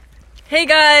Hey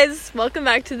guys, welcome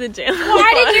back to the jam.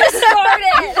 Why did you start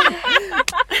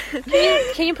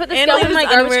it? Can you put this gum in my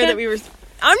garbage can?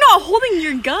 I'm not holding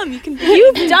your gum. You can.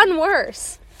 You've done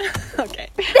worse. Okay.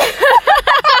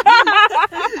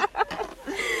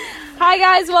 Hi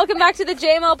guys, welcome back to the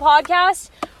JML podcast.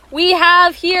 We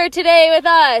have here today with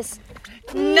us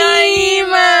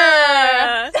Nayimah.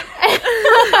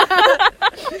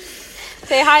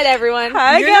 Say hi to everyone.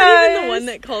 Hi, You're guys. Not even the one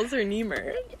that calls her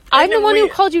Nayimah. I'm the one who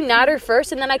called you Natter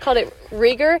first, and then I called it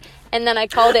Rieger, and then I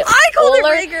called it I called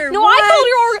Oler. it Rieger. No, what? I called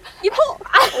it You called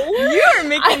Oler? You are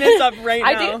making this up right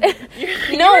now.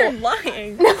 You're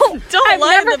lying. No, don't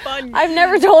lie on the podcast. I've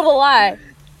never told a lie.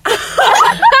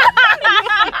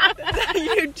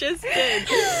 You just did.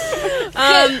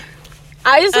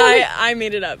 I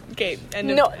made it up. Okay,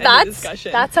 end of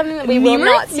discussion. That's something that we will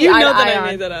not see eye to eye on.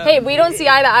 I made that up. Hey, we don't see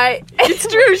eye to eye. It's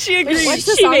true. She agrees. What's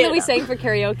the song that we sang for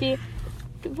karaoke?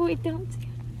 We don't see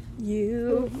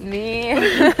you, me.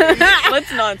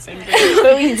 Let's not sing.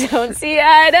 But we don't see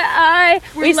eye to eye.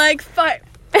 We're like fire.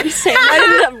 We sang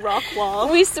that in the rock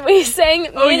wall. We sang.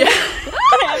 Oh yeah.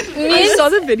 I saw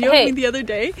the video of me the other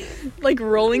day, like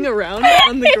rolling around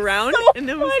on the ground, so and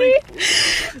it was like.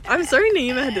 I'm sorry,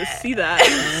 Nayimah had to see that.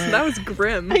 That was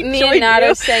grim. Me and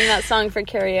Nato sang that song for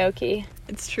karaoke.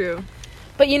 It's true.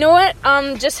 But you know what?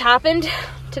 Just happened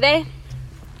today.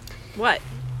 What?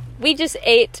 We just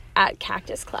ate at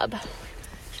Cactus Club.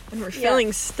 And we're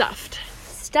feeling stuffed.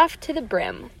 Stuffed to the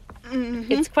brim.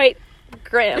 Mm-hmm. It's quite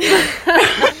grim.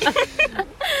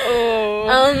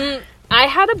 I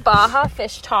had a Baja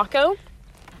fish taco.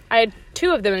 I had 2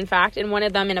 of them, in fact, and one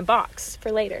of them in a box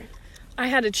for later. I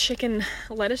had a chicken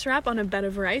lettuce wrap on a bed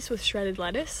of rice with shredded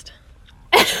lettuce.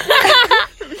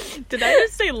 Did I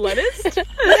just say lettuce?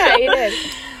 Yeah, you did.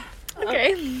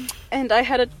 Okay. And I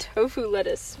had a tofu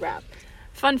lettuce wrap.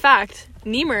 Fun fact,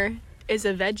 Nayimah is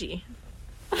a veggie.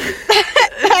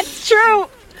 That's true.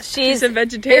 She's a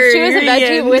vegetarian. If she was a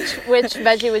veggie, which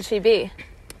veggie would she be?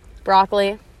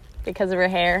 Broccoli, because of her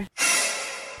hair.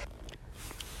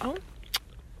 Oh.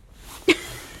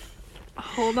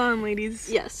 Hold on, ladies.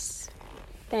 Yes.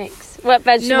 Thanks. What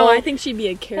vegetable? No, I think she'd be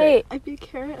a carrot. Hey, I'd be a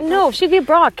carrot. No, she'd be a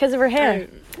brock because of her hair. Right.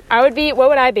 I would be. What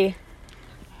would I be?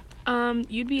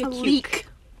 You'd be a leek.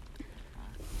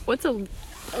 What's a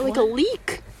a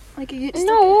leek? Like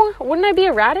no, wouldn't I be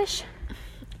a radish?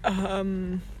 I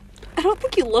don't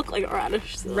think you look like a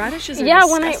radish. Though. Radishes are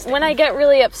disgusting. when I get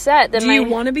really upset, then do you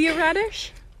want to be a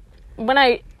radish?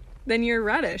 Then you're a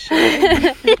radish.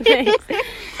 Thanks.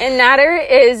 And Natter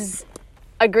is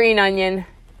a green onion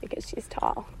because she's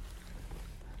tall.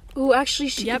 Oh, actually,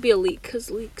 she could be a leek because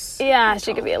leeks. Yeah,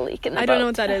 she could be a leek in the boat. I don't know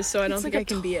what that is, so I don't think I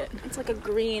can be it. It's like a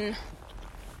green.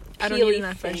 I don't eat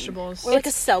enough vegetables. Or like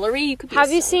a celery. You could be.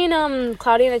 Have you seen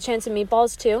Cloudy and a Chance of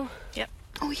Meatballs too? Yep.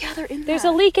 Oh yeah, they're in. There's a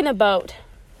leak in a boat.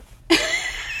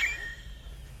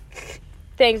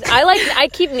 Thanks. I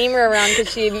keep Nayimah around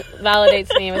because she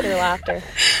validates me with her laughter.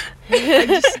 I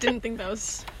just didn't think that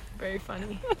was very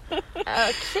funny.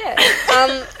 Okay.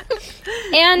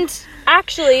 And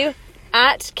actually,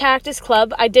 at Cactus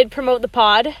Club, I did promote the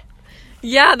pod.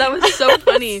 Yeah, that was so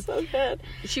funny. So good.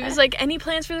 She was like, any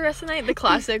plans for the rest of the night? The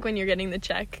classic when you're getting the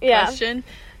check question.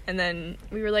 And then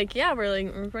we were like, yeah, we're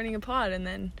recording a pod. And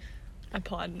then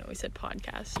we said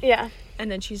podcast. Yeah. And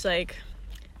then she's like,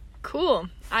 cool.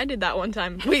 I did that one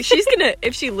time. Wait, she's gonna,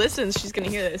 if she listens, she's gonna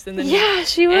hear this. And then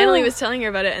she will. Anilee was telling her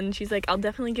about it, and she's like, I'll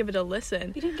definitely give it a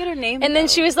listen. You didn't get her name. And then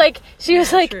she was like,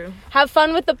 true. have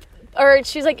fun with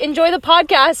she's like, enjoy the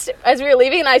podcast as we were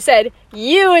leaving. And I said,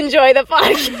 you enjoy the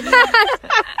podcast.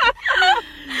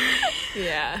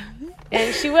 Yeah.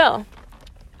 And she will.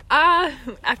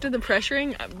 After the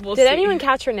pressuring, we'll see. Did anyone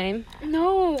catch her name?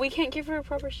 No, we can't give her a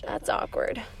proper shout. That's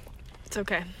awkward. It's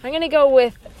okay. I'm gonna go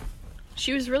with.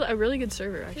 She was a really good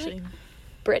server, actually. Like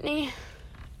Brittany.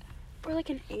 Or like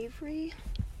an Avery.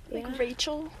 Like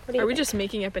Rachel. Are we just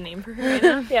making up a name for her right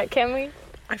now? Yeah, can we?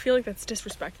 I feel like that's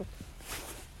disrespectful.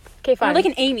 Okay, fine. Or like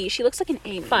an Amy. She looks like an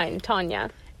Amy. Fine, Tanya.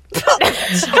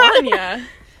 Tanya?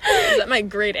 Is that my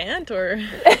great aunt or?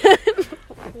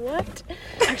 What?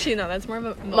 Actually, no, that's more of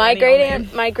a my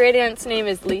great aunt's name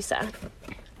is Lisa.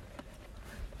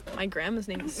 My grandma's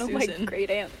name is Susan. My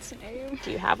great aunt's name. Do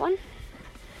you have one?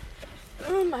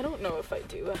 I don't know if I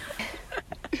do.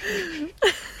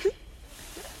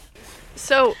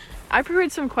 So, I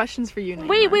prepared some questions for you,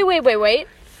 Nayimah. Wait.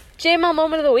 JML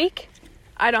moment of the week?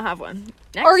 I don't have one.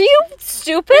 Next. Are you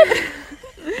stupid?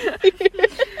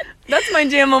 That's my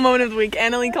JML moment of the week.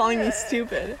 Anilee calling me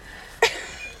stupid.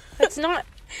 That's not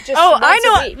just I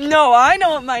know. a week. No, I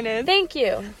know what mine is. Thank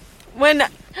you. When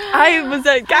I was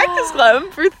at Cactus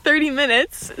Club for 30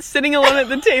 minutes, sitting alone at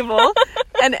the table,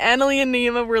 and Anilee and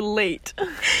Nayimah were late.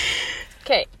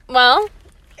 Okay, well...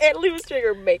 Anilee was doing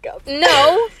her makeup.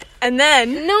 No. And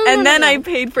then... No. I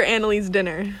paid for Annalee's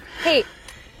dinner. Hey,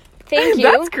 thank you.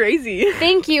 That's crazy.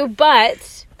 Thank you,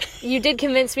 but you did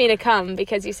convince me to come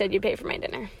because you said you'd pay for my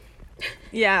dinner.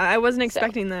 Yeah, I wasn't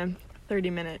expecting the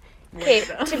 30-minute. Okay,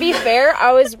 to be fair,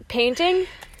 I was painting...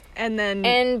 And then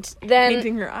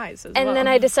painting her eyes as well. And then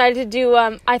I decided to do,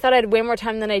 I thought I had way more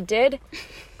time than I did.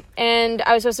 And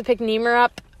I was supposed to pick Nayimah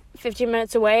up 15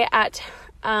 minutes away at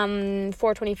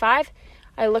 4:25.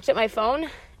 I looked at my phone,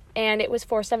 and it was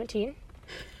 4:17.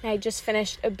 I just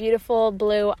finished a beautiful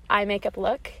blue eye makeup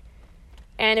look.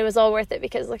 And it was all worth it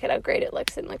because look at how great it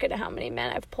looks and look at how many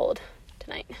men I've pulled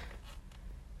tonight.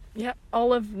 Yeah,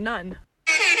 all of none.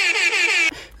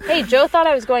 Hey, Joe thought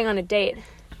I was going on a date.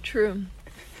 True.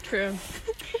 It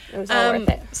was all worth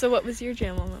it. So what was your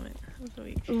JML moment of the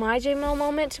week? My JML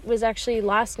moment was actually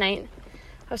last night.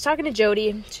 I was talking to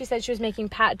Jody. She said she was making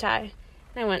pad thai.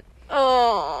 And I went,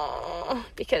 oh,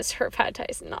 because her pad thai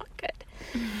is not good.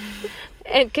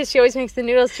 And because she always makes the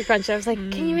noodles too crunchy. I was like,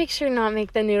 can you make sure not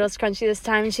make the noodles crunchy this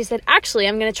time? And she said, actually,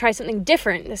 I'm going to try something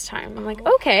different this time. I'm like,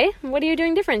 okay, what are you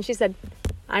doing different? She said,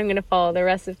 I'm going to follow the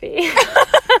recipe.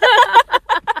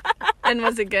 And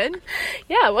was it good?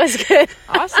 Yeah, it was good.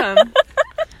 Awesome.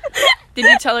 Did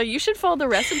you tell her you should follow the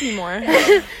recipe more?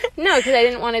 No, because I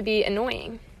didn't want to be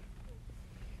annoying.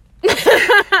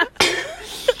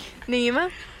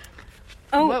 Nayimah?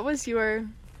 Oh. What was your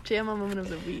JML moment of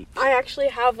the week? I actually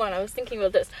have one. I was thinking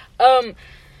about this.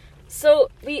 So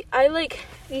we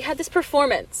had this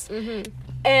performance,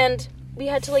 and we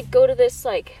had to go to this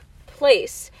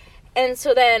place. And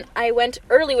so then I went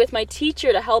early with my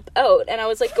teacher to help out, and I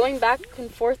was going back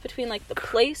and forth between the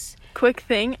place. Quick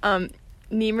thing,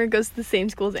 Nayimah goes to the same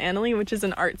school as Anilee, which is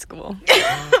an art school.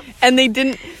 And they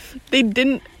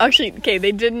didn't actually, okay,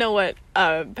 they didn't know what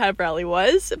pep rally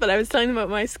was, but I was telling them about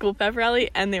my school pep rally,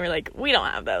 and they were like, we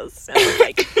don't have those. And I was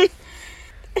like,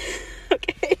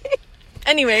 okay.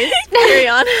 Anyways, carry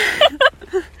on.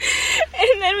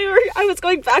 And then I was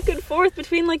going back and forth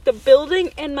between the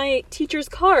building and my teacher's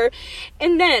car,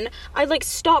 and then I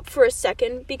stopped for a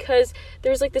second because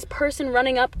there was this person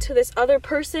running up to this other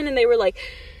person, and they were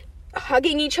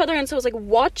hugging each other, and so I was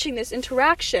watching this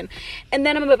interaction, and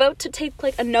then I'm about to take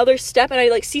another step, and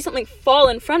I see something fall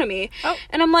in front of me,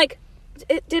 and I'm like,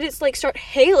 did it start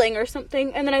hailing or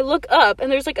something? And then I look up,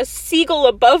 and there's a seagull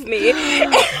above me.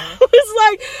 And I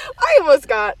was I almost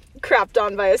got crapped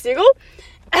on by a seagull.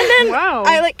 And then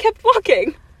I kept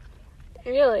walking.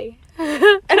 Really?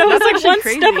 And I was one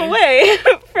crazy. step away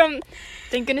from.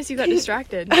 Thank goodness you got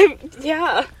distracted.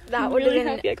 Yeah, that would have been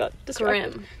happy I got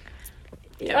distracted. Grim.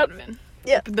 Yeah, it would have been.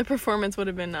 Yeah, the performance would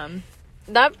have been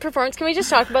That performance. Can we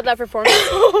just talk about that performance?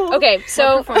 Okay,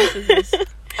 so what performance is this?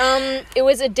 It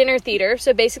was a dinner theater.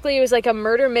 So basically, it was a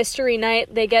murder mystery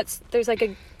night. There's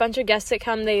a bunch of guests that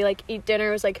come. They eat dinner.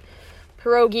 It was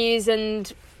pierogies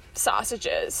and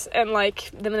sausages, and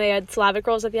then they had Slavic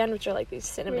rolls at the end, which are these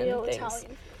cinnamon real things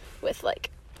Italian. With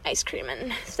ice cream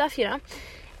and stuff,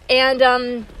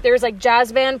 And there was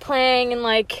jazz band playing and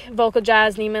vocal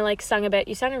jazz. Nayimah sung a bit.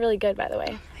 You sounded really good, by the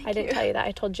way. I didn't tell you that.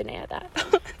 I told Janaea that.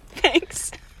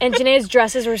 Thanks. And Janaea's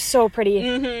dresses were so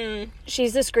pretty.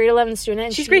 She's this grade 11 student.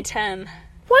 And she's grade 10.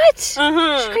 What? She's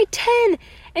grade 10,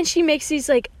 and she makes these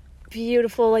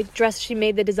beautiful dresses. She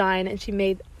made the design, and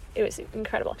it was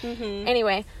incredible.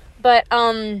 Anyway. But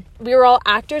we were all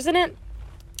actors in it,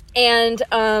 and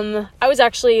I was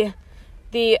actually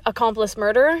the accomplice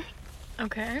murderer.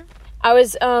 Okay. I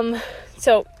was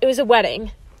so it was a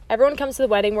wedding. Everyone comes to the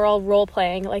wedding. We're all role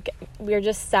playing. We're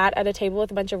just sat at a table with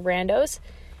a bunch of randos,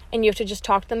 and you have to just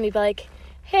talk to them. You'd be like,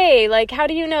 "Hey, how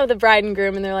do you know the bride and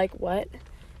groom?" And they're like, "What?"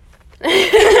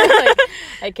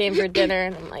 I came for dinner,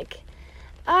 and I'm like,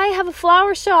 I have a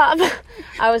flower shop.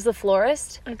 I was the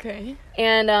florist. Okay.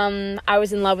 And I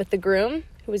was in love with the groom,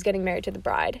 who was getting married to the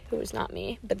bride, who was not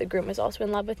me, but the groom was also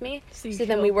in love with me. So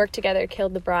then we worked together,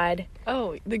 killed the bride.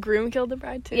 Oh, the groom killed the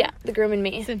bride too? Yeah, the groom and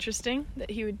me. It's interesting that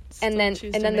he would and then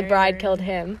the bride killed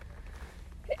him.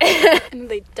 And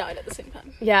they died at the same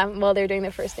time. Yeah, while they were doing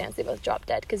their first dance, they both dropped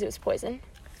dead because it was poison.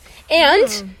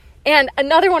 And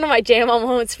another one of my JML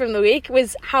moments from the week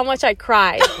was how much I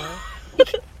cried.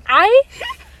 I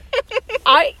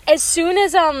as soon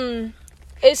as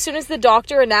the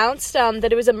doctor announced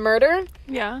that it was a murder,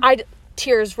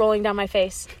 tears rolling down my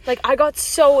face. I got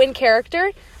so in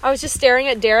character. I was just staring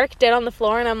at Derek dead on the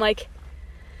floor, and I'm like,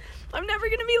 I'm never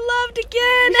gonna be loved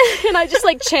again. And I just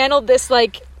channeled this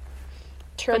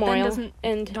turmoil. But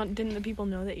then didn't the people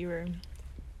know that you were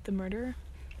the murderer?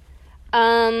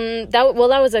 That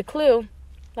was a clue,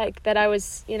 like, that I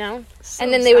was, you know. So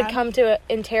and then they would sad. come to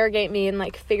interrogate me and,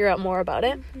 like, figure out more about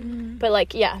it. But,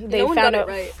 like, yeah, they No one found got out.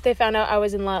 it right. They found out I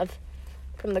was in love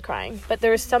from the crying. But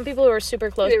there was some people who were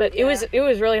super close. They were- But it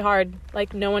was really hard.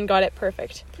 Like, no one got it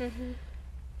perfect. Mm-hmm.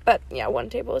 But yeah, one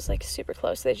table was, like, super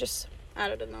close. They just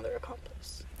Added another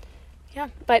accomplice. yeah.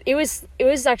 But it was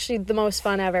actually the most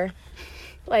fun ever.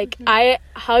 Like, I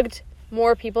hugged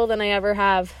more people than I ever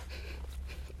have.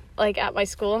 Like, at my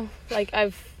school. Like,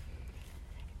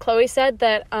 Chloe said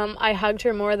that I hugged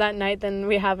her more that night than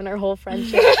we have in our whole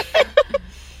friendship.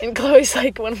 And Chloe's,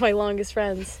 like, one of my longest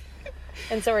friends.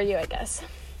 And so are you, I guess.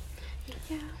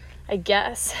 Yeah. I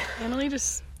guess. Anilee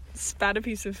just spat a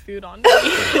piece of food on me.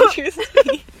 She was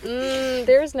eating.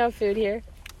 There's no food here.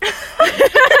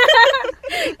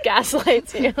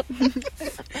 Gaslights you.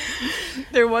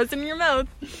 There was in your mouth.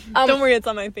 Don't worry, it's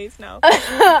on my face now.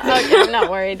 Okay, I'm not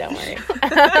worried, don't worry.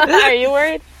 Are you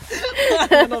worried? A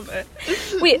little bit.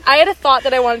 Wait, I had a thought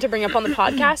that I wanted to bring up on the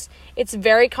podcast. It's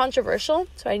very controversial,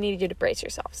 so I need you to brace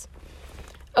yourselves.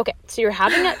 Okay, so you're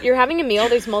having a meal.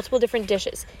 There's multiple different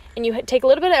dishes, and you take a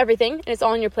little bit of everything, and it's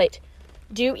all on your plate.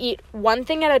 Do you eat one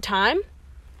thing at a time,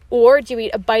 or do you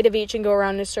eat a bite of each and go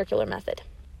around in a circular method?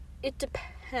 It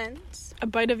depends. A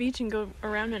bite of each and go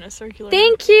around in a circular.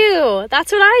 Thank you.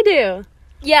 That's what I do.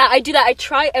 Yeah, I do that. I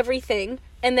try everything,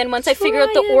 and then once I figure out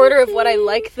the Try order of what I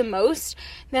like the most,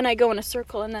 then I go in a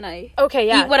circle, and then I Okay,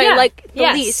 yeah. eat what yeah. I like the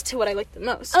Yes. least to what I like the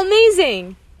most.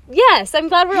 Amazing. Yes, I'm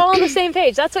glad we're all on the same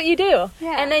page. That's what you do.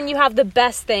 Yeah. And then you have the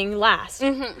best thing last.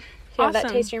 Mm-hmm. You have that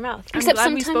Awesome. taste in your mouth. I'm Except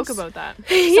glad we sometimes- spoke about that.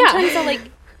 Sometimes I'll, like,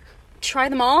 try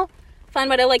them all, find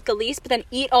what I like the least, but then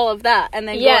eat all of that, and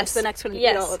then go on to the next one and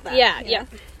eat all of that. Yeah.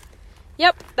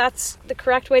 Yep, that's the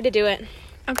correct way to do it.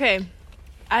 Okay,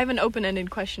 I have an open-ended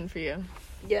question for you.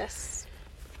 Yes.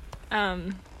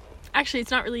 Actually, it's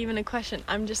not really even a question.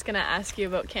 I'm just gonna ask you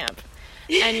about camp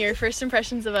and your first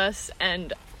impressions of us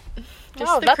and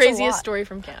just Wow, the that's a craziest lot. story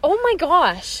from camp. Oh my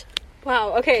gosh.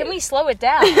 Wow, okay. Can we slow it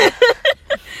down?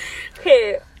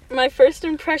 Okay, my first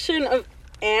impression of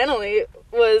Anilee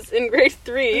was in grade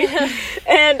 3,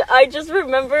 and I just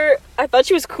remember I thought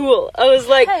she was cool. I was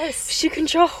like, Yes. she can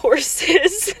draw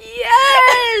horses.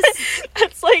 Yes!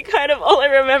 That's like kind of all I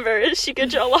remember is she could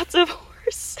draw lots of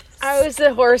horses. I was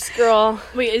the horse girl.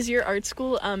 Wait, is your art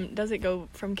school, does it go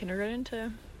from kindergarten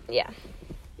to... Yeah.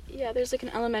 Yeah, there's like an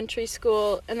elementary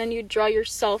school, and then you draw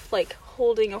yourself like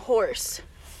holding a horse.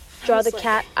 Draw was the like-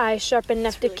 cat, eye sharp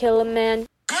enough to really kill a man.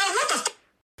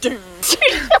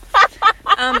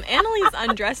 Annalee's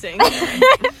undressing.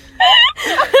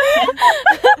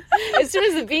 As soon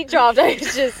as the beat dropped, I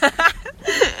was just...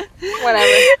 Whatever.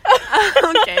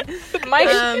 Okay.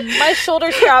 My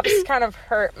shoulder straps kind of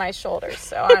hurt my shoulders,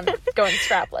 so I'm going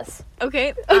strapless.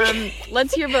 Okay,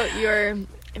 let's hear about your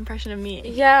impression of me.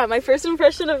 Yeah, my first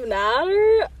impression of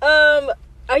Natter,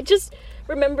 I just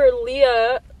remember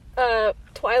Leah,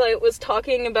 Twilight was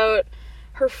talking about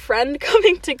her friend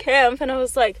coming to camp, and I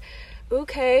was like,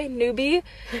 okay, newbie.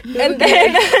 And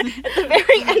then at the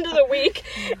very end of the week,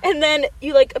 and then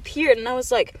you like appeared, and I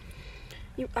was like,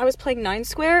 I was playing 9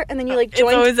 Square, and then you like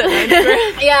joined. It's always at 9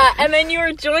 Square. Yeah, and then you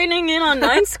were joining in on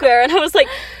 9 Square, and I was like,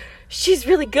 she's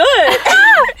really good.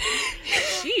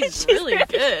 She's really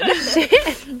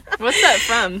good. What's that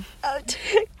from?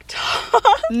 TikTok.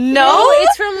 No,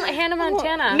 it's from Hannah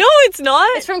Montana. No, it's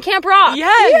not. It's from Camp Rock.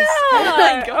 Yes. Oh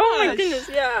my gosh. Oh my goodness,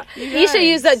 yeah. Isha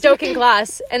used that joke in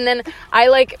class, and then I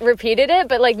like repeated it,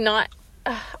 but like not.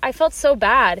 I felt so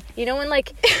bad. You know when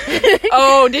like.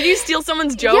 Oh, did you steal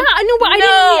someone's joke? Yeah, I know, but I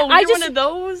No, didn't. I you're just one of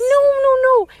those.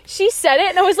 No. She said it,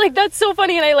 and I was like, "That's so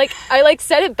funny," and I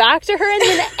said it back to her, and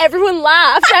then everyone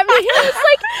laughed at me. And I was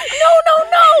like, "No,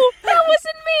 that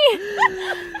wasn't me."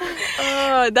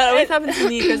 That always happens to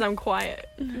me because I'm quiet.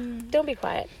 Don't be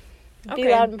quiet. Be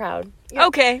Okay. loud and proud.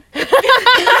 Okay.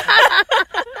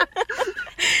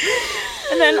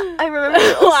 And then I remember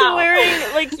also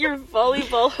wearing like your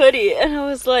volleyball hoodie, and I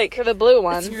was like, For the blue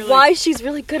one. why she's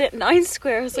really good at 9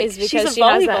 Square? I was like, Is because she's a she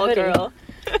has that volleyball hoodie. girl.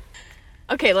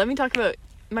 Okay, let me talk about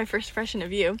my first impression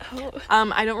of you. Oh.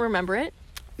 I don't remember it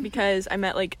because I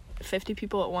met like 50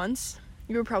 people at once.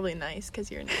 You were probably nice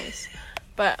because you're nice.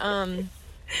 But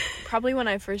probably when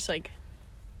I first like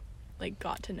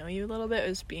got to know you a little bit, it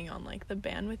was being on like the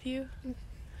band with you.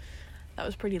 That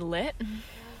was pretty lit.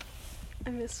 I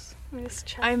miss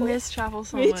Chapel. I miss Chapel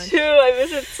so Me much. too. I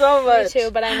miss it so Me much. too,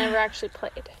 but I never actually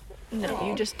played. No,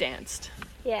 you just danced.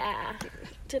 Yeah.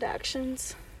 Did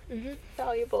actions. Mhm.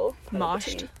 Valuable. part of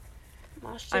the Moshed. team.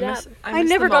 Moshed I it miss. up. I miss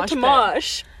never the got to bit.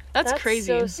 mosh. That's crazy.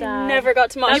 So sad. Never got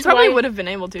to mosh. You That's probably why- would have been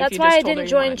able to. that's if you why just I told her didn't you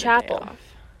join wanted a day Chapel. off.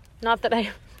 Not that I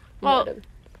Well, would've.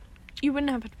 you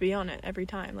wouldn't have to be on it every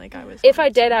time, like I was. If I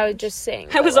did, I would just sing.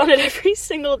 I was on it every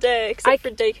single day except for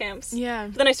day camps. Yeah.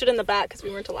 But then I stood in the back because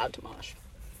we weren't allowed to mosh.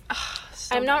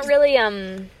 I'm not really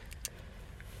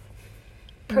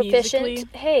proficient.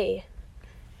 Musically? Hey,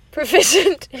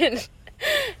 proficient in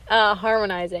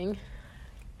harmonizing.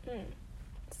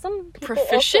 Some people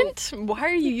Proficient? Why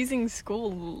are you using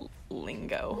school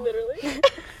lingo? Literally.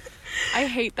 I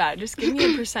hate that. Just give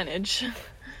me a percentage.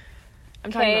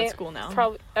 I'm talking about school now.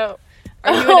 Probably. Oh.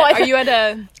 Are you at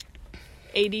a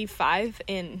 85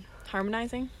 in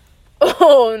harmonizing?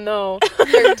 Oh no,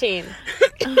 13.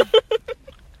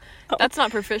 That's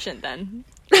not proficient then.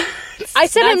 I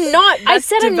said I'm not. I That's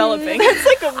said developing. That's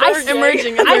like a I word.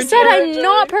 emerging. I said I'm Emerging.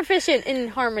 not proficient in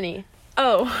harmony.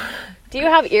 Oh, Do you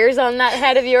have ears on that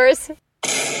head of yours?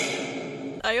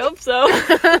 I hope so.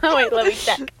 Wait, let me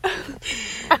check.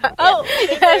 Oh,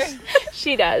 Yes,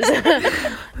 she does.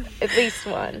 At least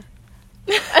one.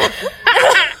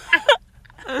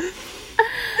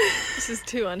 This is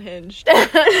too unhinged.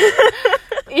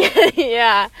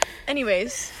 Yeah.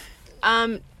 Anyways,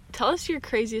 tell us your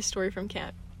craziest story from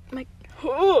camp.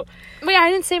 oh. Wait, I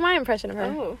didn't say my impression of her.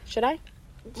 Oh. Should I?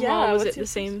 Yeah, was what's it the your-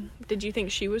 same? Did you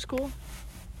think she was cool?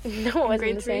 No, it wasn't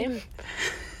grade the three? same.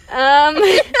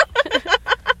 Oh,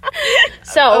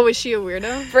 So, was she a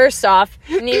weirdo? first off,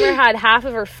 Nayimah had half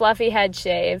of her fluffy head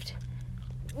shaved.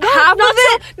 Half of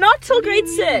it? Not till grade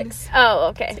 6. Oh,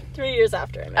 okay. 3 years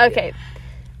after I met you. Okay.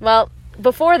 Well,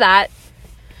 before that,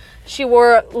 she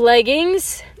wore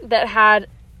leggings that had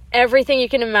everything you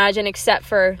can imagine except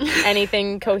for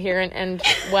anything coherent and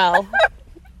well.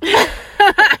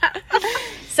 That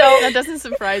doesn't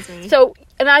surprise me. So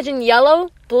imagine yellow,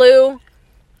 blue,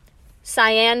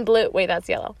 cyan blue. Wait, that's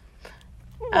yellow.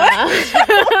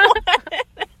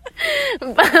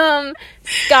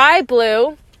 Sky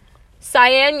blue,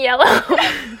 cyan yellow,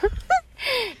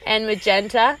 and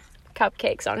magenta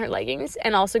cupcakes on her leggings,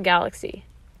 and also galaxy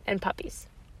and puppies.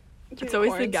 It's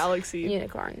always the Unicorns. galaxy.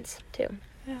 Unicorns too.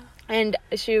 Yeah. And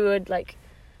she would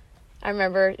I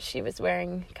remember she was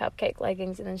wearing cupcake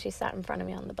leggings, and then she sat in front of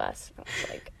me on the bus. I was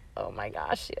like, oh my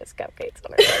gosh, she has cupcakes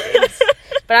on her leggings.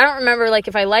 But I don't remember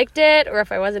if I liked it or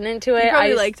if I wasn't into it. You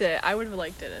probably I liked it. I would have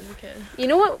liked it as a kid. You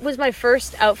know what was my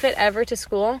first outfit ever to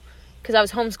school? Because I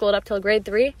was homeschooled up till grade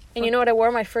 3. And you know what I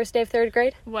wore my first day of 3rd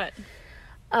grade? What?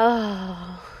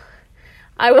 Oh.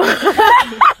 I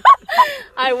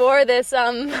wore this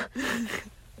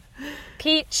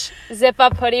peach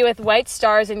zip-up hoodie with white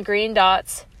stars and green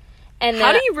dots. And then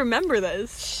How do you remember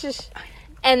this?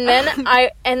 And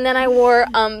then I wore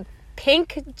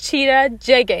pink cheetah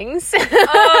jeggings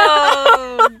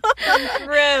Oh,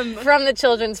 grim. from the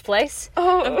Children's Place. Of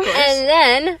course. And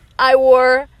then I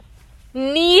wore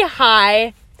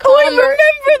knee-high Oh, I remember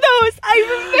those. I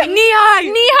remember knee-high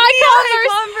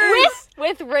Converse. Converse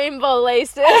with rainbow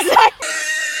laces.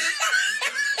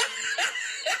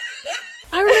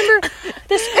 I remember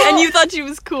this girl. And you thought she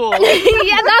was cool.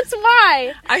 Yeah, that's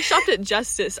why. I shopped at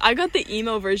Justice. I got the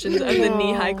emo versions of the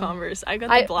knee-high Converse. I got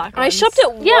the black ones. I shopped at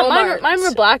Walmart. Yeah, mine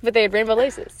were black, but they had rainbow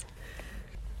laces.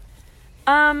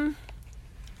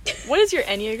 What is your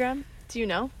Enneagram? Do you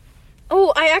know?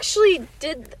 Oh, I actually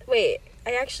did. Wait,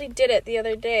 I actually did it the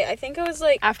other day. I think I was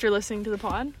like After listening to the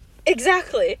pod?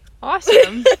 exactly.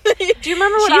 Awesome. Do you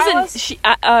remember what I was?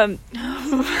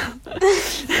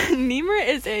 Nayimah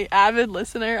is a avid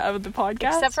listener of the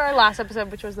podcast. Except for our last episode,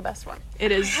 which was the best one.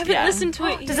 It is. I haven't yeah. listened to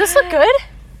it. Does this look good?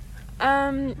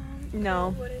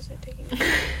 No. What is it taking?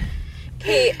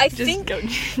 Okay, I think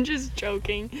Just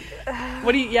joking.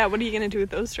 What are you gonna do with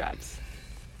those straps?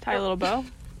 Tie a little bow?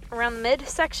 Around the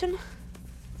midsection.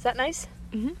 Is that nice?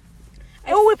 Mhm.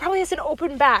 Oh, it probably has an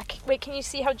open back. Wait, can you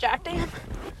see how jacked I am?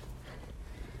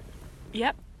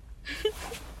 Yep.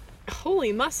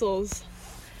 Holy muscles.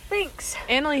 Thanks.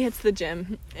 Anilee hits the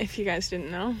gym, if you guys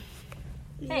didn't know.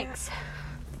 Thanks.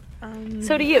 Um,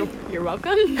 So do you. You're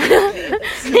welcome.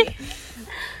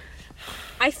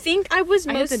 I think I was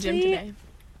I hit the mostly gym today.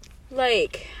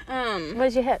 like What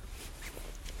did you hit?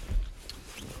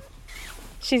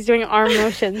 She's doing arm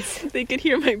motions. They could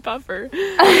hear my buffer.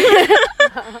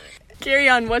 Carry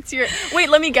on. What's your... Wait,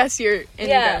 let me guess your Enneagram.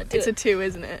 Yeah, do It's it. a 2,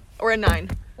 isn't it? Or a 9.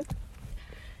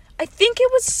 I think it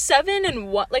was 7 and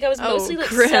 1. Like I was Oh, mostly like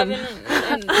grim. 7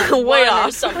 and Way 1 or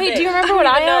off. something. Wait, do you remember what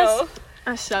don't I even asked?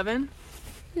 know. A 7?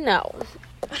 No.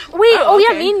 Wait, yeah,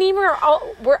 okay. me and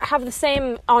Nayimah have the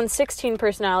same on 16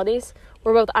 personalities.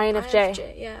 We're both INFJ.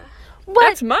 INFJ, yeah. What?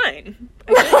 That's mine.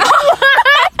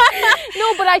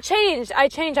 No, but I changed.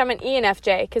 I'm an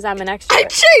ENFJ because I'm an extrovert.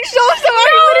 Changed also. I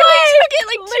literally took it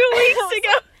like 2 weeks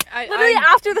ago. Literally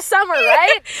after the summer,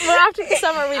 right? Well, after the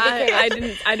summer we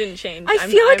became. I didn't change. I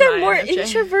feel like I'm more INFJ.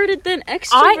 introverted than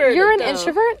extroverted. You're an though.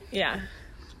 introvert? Yeah.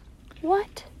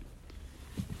 What?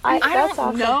 I That's don't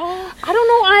awesome. know. I don't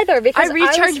know either because I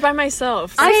recharge by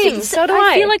myself. Same, so do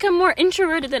I I. feel like I'm more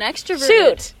introverted than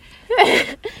extroverted.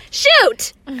 Shoot.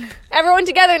 Shoot! Everyone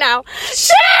together now.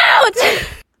 Shoot!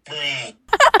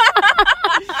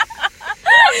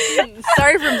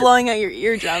 Sorry for blowing out your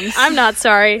eardrums. I'm not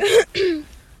sorry.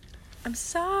 I'm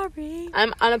sorry.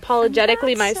 I'm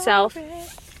unapologetically I'm not myself. sorry.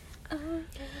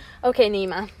 Okay,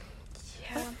 Nayimah.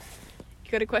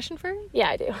 You got a question for her? Yeah,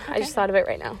 I do. I just thought of it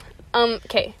right now.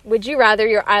 Okay. Would you rather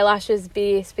your eyelashes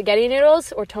be spaghetti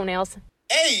noodles or toenails?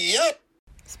 Hey, yo.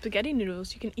 Spaghetti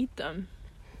noodles. You can eat them.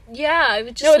 Yeah, I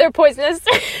would just. No, they're poisonous.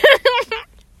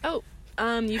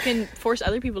 You can force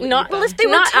other people to Not- eat them. Well, if they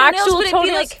were Not toenails, actual would it toenails.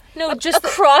 be like No, just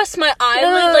across my eyelid,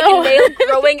 no, like no. a nail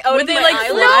growing out Would of they my like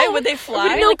eyelid? fly? Would they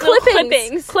fly? no like little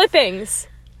clippings. Clippings.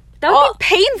 That would be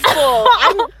painful.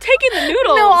 I'm taking the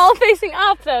noodles. No, all facing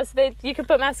up though, so you can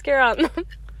put mascara on them.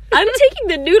 I'm taking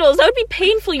the noodles. That would be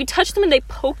painful. You touch them and they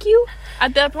poke you.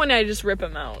 At that point, I just rip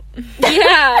them out.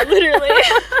 Yeah, literally.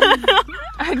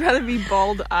 I'd rather be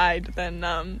bald-eyed than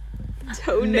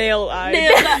nail-eyed.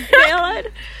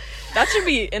 Nail-eyed. That should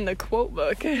be in the quote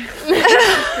book.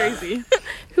 That's crazy.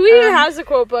 Who even has a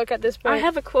quote book at this point? I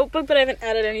have a quote book, but I haven't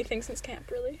added anything since camp,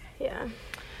 really. Yeah.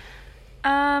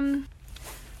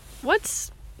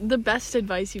 What's the best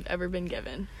advice you've ever been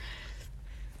given?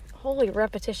 Holy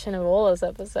repetition of Ola's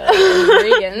episode.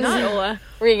 Regan's. Not Ola.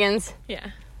 Regan's.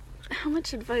 Yeah. How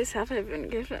much advice have I been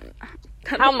given?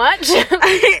 How much?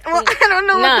 I don't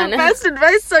know None. what the best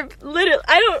advice I've literally.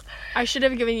 I should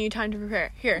have given you time to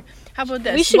prepare. Here, how about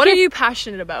this? We should What are give- you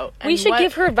passionate about? we should what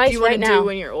give her advice do you want right to now. do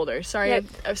when you're older? Sorry, Yeah.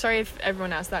 I'm sorry if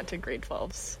everyone asked that to grade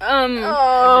 12s.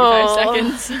 Oh. Every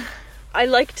 5 seconds. I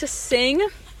like to sing,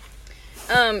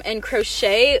 and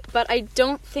crochet, but I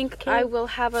don't think I will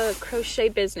have a crochet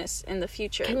business in the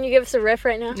future. Can you give us a riff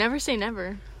right now? Never say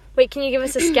never. Wait, can you give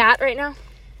us a scat right now?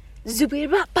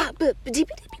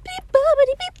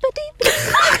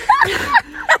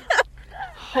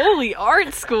 Holy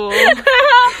art school.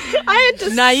 I had to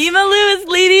Nayimah Lewis,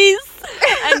 ladies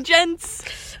and gents.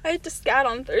 I had to scat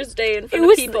on Thursday in front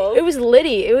of people. It was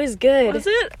litty. It was good. Was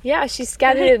it? Yeah, she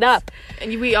scattered it up.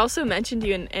 And we also mentioned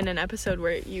you in an episode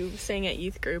where you sang at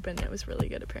youth group, and it was really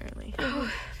good, apparently.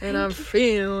 And I'm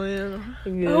feeling.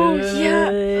 Oh, yeah.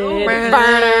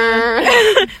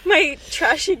 Burner. My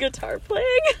trashy guitar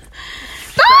playing.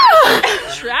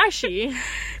 Trashy.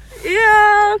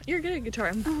 Yeah. You're good at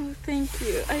guitar. Oh, thank you.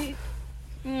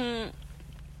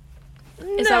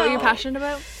 Is that what you're passionate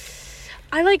about?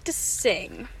 I like to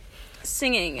sing.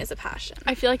 Singing is a passion.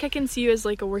 I feel like I can see you as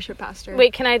like a worship pastor.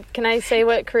 Wait, can I say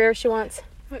what career she wants?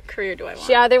 What career do I want?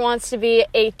 She either wants to be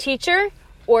a teacher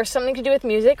or something to do with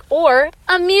music or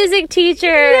a music teacher.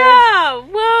 Yeah.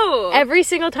 Whoa. Every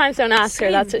single time someone asks her,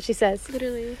 Same. that's what she says.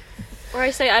 Literally. Or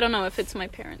I say, I don't know if it's my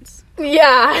parents.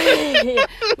 Yeah.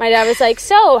 My dad was like,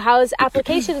 so how's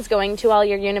applications going to all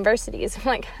your universities? I'm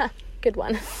like, good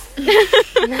one.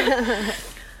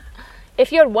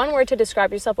 If you had one word to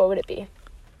describe yourself, what would it be?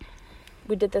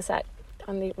 We did this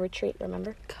on the retreat,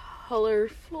 remember?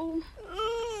 Colorful.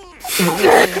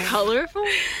 Colorful?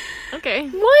 Okay.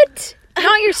 What?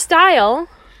 Not your style.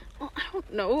 Well, I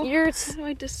don't know. You're How do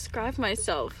I describe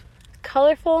myself?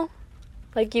 colorful.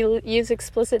 Like you use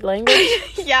explicit language.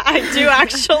 Yeah, I do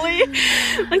actually.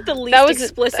 Like the least That was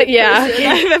explicit yeah. person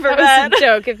I've ever That met. was a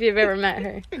joke if you've ever met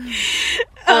her.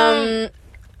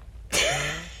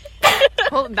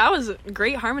 Well, that was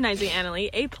great harmonizing, Anilee.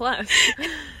 A+.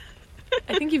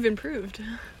 I think you've improved.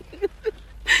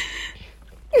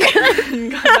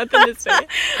 Got nothing to say.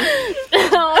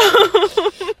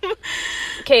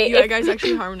 Okay, You guys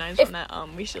actually harmonized on that.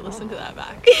 We should listen to that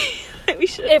back. We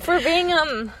should. if we're being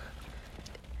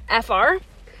FR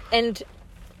and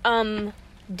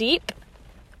deep,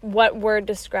 what word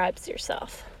describes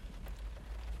yourself?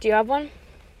 Do you have one?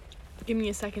 Give me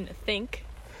a second to think.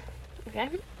 Okay.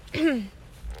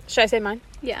 Should I say mine?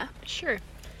 Yeah. Sure.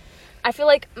 I feel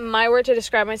like my word to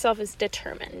describe myself is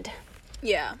determined.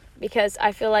 Yeah. Because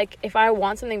I feel like if I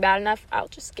want something bad enough, I'll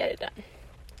just get it done.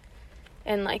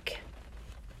 And like,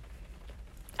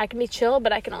 I can be chill,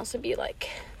 but I can also be like,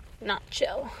 not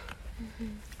chill.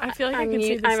 I feel like I can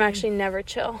say the I'm same. actually never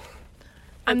chill.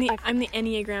 I'm the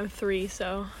Enneagram 3,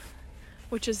 so,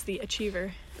 which is the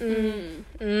achiever. Mm.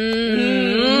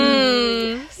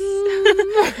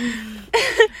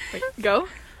 Wait, go.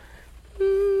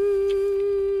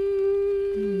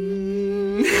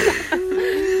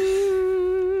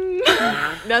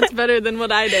 That's better than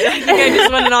what I did. I think I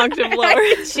just went an octave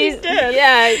lower. She did.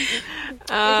 Yeah. You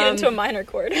get into a minor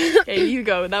chord. Okay, you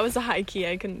go. That was a high key.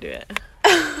 I couldn't do it.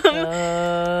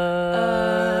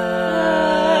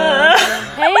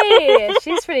 Hey,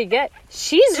 she's pretty good.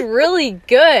 She's really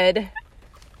good.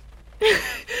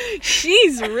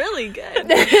 She's really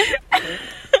good.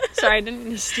 Sorry, I didn't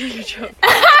mean to steal your joke.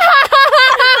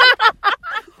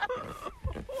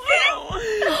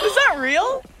 Was that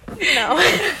real? No.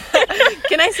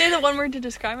 Can I say the one word to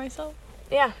describe myself?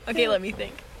 Yeah. Okay, let me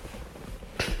think.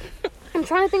 I'm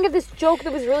trying to think of this joke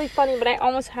that was really funny, but I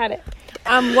almost had it.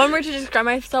 One word to describe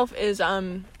myself is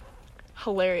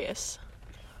hilarious.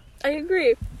 I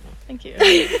agree. Thank you.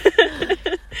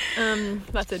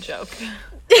 That's a joke.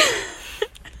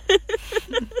 It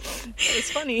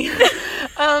was funny.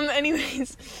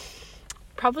 Anyways,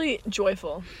 probably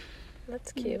joyful.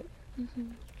 That's cute.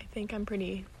 I think I'm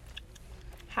pretty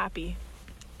happy.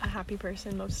 A happy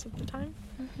person most of the time.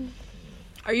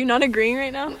 Are you not agreeing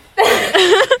right now?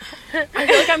 I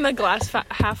feel like I'm a glass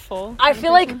half full. I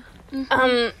feel like,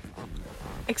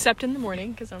 Except in the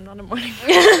morning, because I'm not a morning.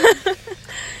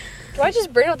 do I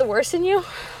just bring out the worst in you?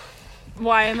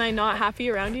 Why am I not happy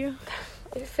around you?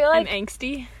 I feel like... I'm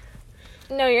angsty.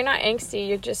 No, you're not angsty.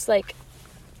 You're just, like,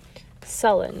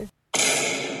 sullen.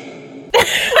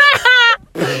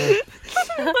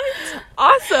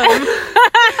 Awesome.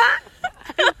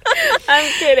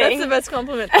 I'm kidding. That's the best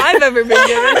compliment I've ever been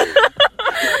given.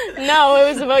 No, it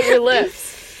was about your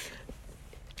lips.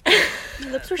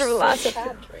 Your lips are For the so last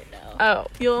chapped right now. Oh.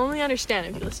 You'll only understand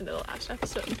if you listen to the last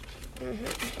episode.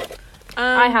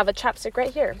 I have a chapstick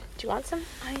right here. Do you want some?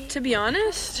 To be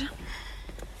honest,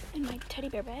 In my teddy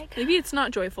bear bag. maybe it's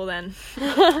not joyful then.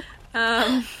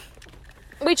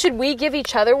 Wait, should we give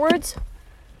each other words?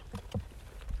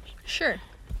 Sure.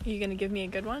 Are you gonna give me a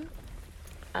good one?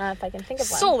 If I can think of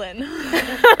one. Sullen.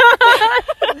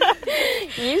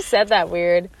 You said that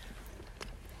weird.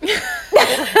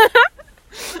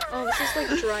 Oh, this is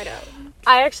like dried out.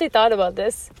 I actually thought about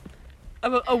this.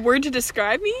 A word to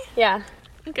describe me? Yeah.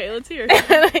 Okay, let's hear.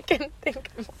 And I can think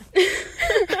of one.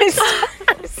 I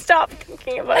stopped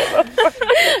thinking about it before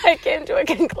I came to a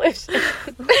conclusion.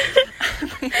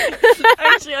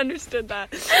 I actually understood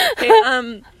that. Okay,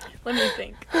 let me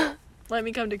think. Let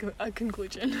me come to a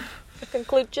conclusion. A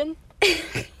conclusion?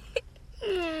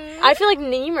 I feel like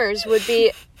Nayimah's would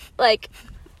be like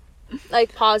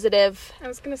positive, I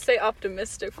was gonna say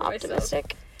optimistic for myself.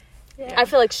 optimistic. Yeah. I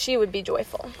feel like she would be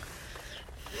joyful.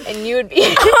 And you would be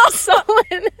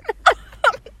sullen.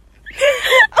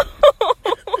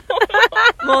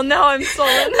 Well, now I'm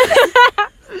sullen.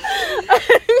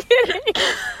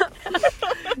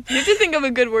 You have to think of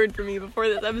a good word for me before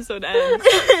this episode ends.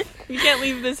 You can't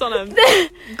leave this on a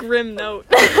grim note.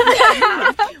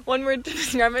 One word to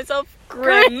describe myself?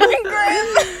 Grim.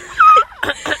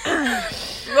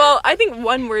 Well, I think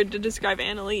one word to describe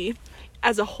Anilee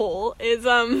as a whole is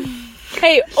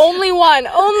Hey, only one.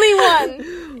 Only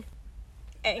one.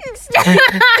 Angst.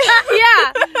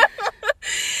 Yeah.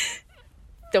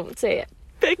 Don't say it.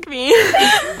 pick me.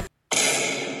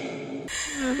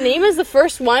 Nayimah's the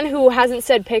first one who hasn't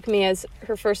said pick me as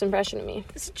her first impression of me.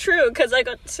 It's true, because I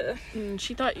got to...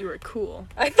 She thought you were cool.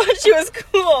 I thought she was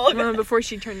cool. Before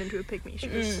she turned into a pick me,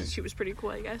 she was pretty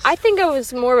cool, I guess. I think I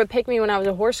was more of a pick me when I was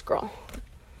a horse girl.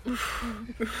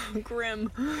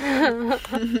 Grim.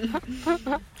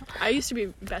 I used to be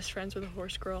best friends with a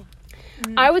horse girl.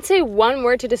 I would say one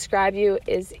word to describe you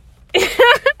is...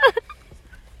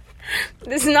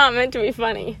 This is not meant to be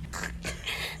funny.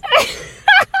 I'm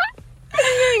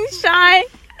getting shy.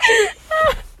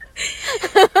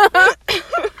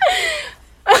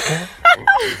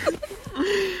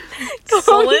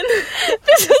 Sullen?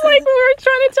 This is like we were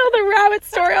trying to tell the rabbit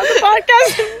story on the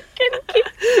podcast and couldn't keep...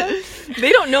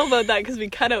 They don't know about that because we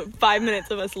cut out 5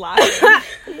 minutes of us laughing.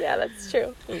 Yeah, that's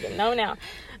true. You can know now.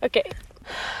 Okay.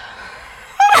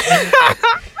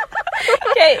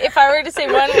 Okay, if I were to say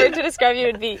one word to describe you,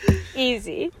 it would be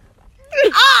easy.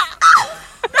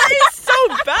 That is so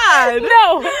bad.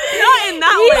 No! Not in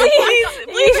that way.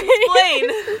 Please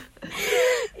explain.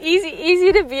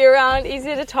 Easy to be around,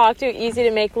 easy to talk to, easy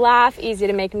to make laugh, easy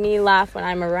to make me laugh when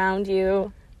I'm around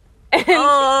you.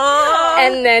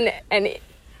 And then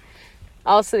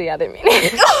also the other meaning.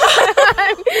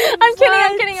 I'm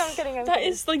kidding. That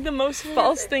is like the most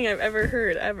false thing I've ever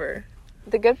heard, ever.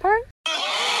 The good part?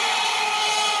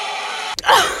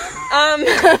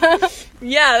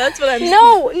 Yeah, that's what I'm saying.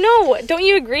 No, don't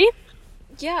you agree?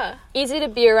 Yeah. Easy to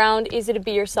be around, easy to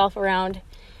be yourself around.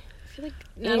 I feel like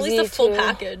Natalie's the Easy full to-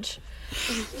 package.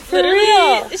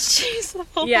 real. She's the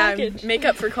whole Yeah, package. make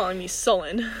up for calling me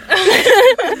sullen.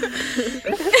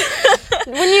 Wouldn't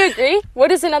you agree?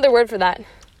 What is another word for that?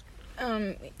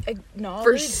 Knowledge.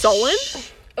 For sullen?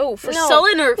 Oh, for No.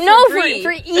 sullen or for No, greedy?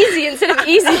 for easy instead of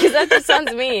easy, because that just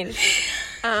sounds mean.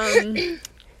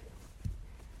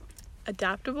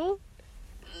 Adaptable?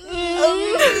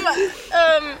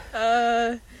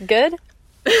 Good?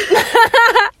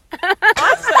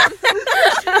 Awesome.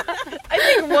 I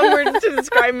think one word to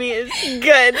describe me is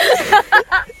good.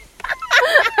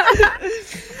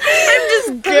 I'm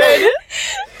just good.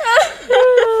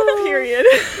 Period.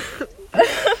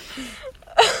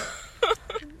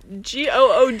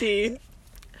 Good.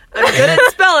 I'm good at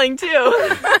spelling too.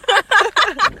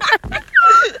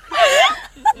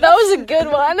 That was a good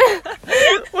one.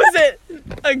 Was it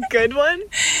a good one?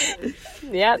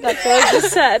 Yeah, that's what I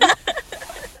just said.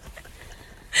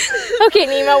 Okay,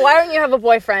 Nayimah, why don't you have a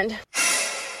boyfriend?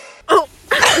 Oh.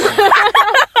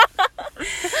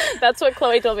 That's what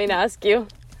Chloe told me to ask you.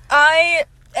 I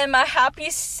am a happy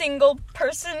single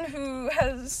person who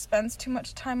spends too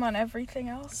much time on everything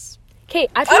else. Okay,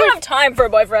 I I don't have time for a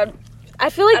boyfriend.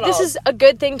 feel like at this all. is a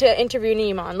good thing to interview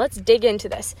Nayimah on. Let's dig into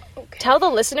this. Okay. Tell the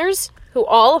listeners, who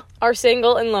all are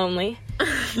single and lonely,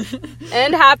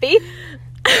 and happy,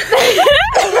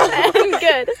 and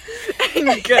good.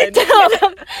 Good.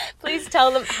 Please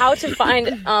tell them how to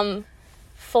find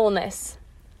fullness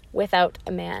without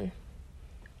a man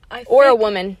or a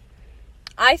woman.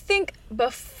 I think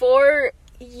before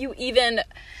you even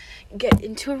get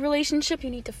into a relationship, you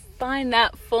need to find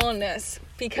that fullness,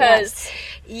 because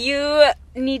you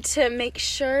need to make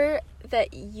sure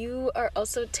that you are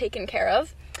also taken care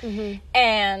of. Mm-hmm.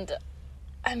 And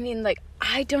I mean, like,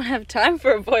 I don't have time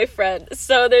for a boyfriend,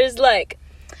 so there's like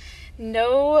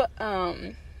no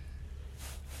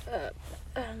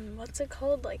what's it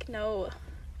called, like, no.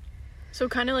 So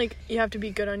kind of like you have to be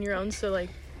good on your own, so like,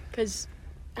 because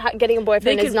Getting a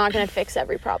boyfriend They is could- not going to fix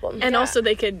every problem. and Yeah. also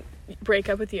they could break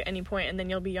up with you at any point, and then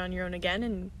you'll be on your own again,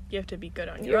 and you have to be good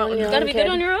on your You're on own. your You gotta own be kid.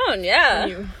 good on your own, yeah. When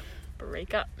you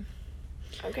break up.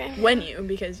 Okay.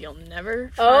 Because you'll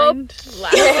never Oh. find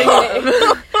lasting love.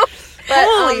 But,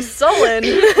 Holy sullen.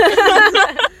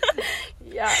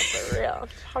 yeah, for real.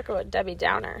 Talk about Debbie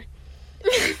Downer. 2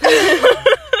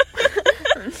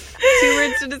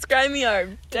 words to describe me are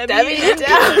Debbie Debbie and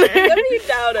Downer. Debbie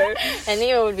Downer. And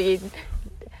Nayimah would be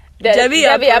Debbie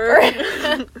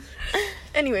Upper.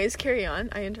 Anyways, carry on.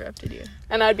 I interrupted you.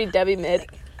 And I'd be Debbie Mid.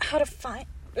 How to find...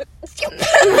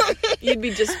 You'd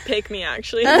be just pick me,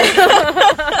 actually. Go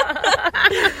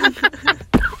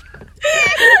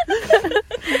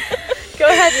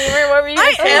ahead, Nayimah. What were you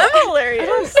I gonna say? am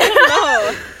hilarious.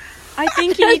 No. I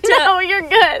think you need to. No, you're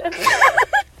good.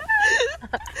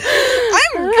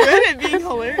 I'm good at being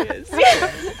hilarious.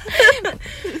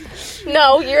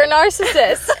 No, you're a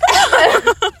narcissist.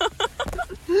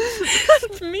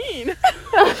 That's mean.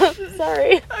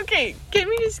 Sorry. Okay, can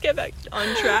we just get back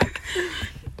on track?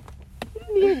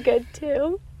 You're good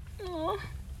too. Aw.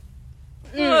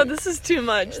 Oh, this is too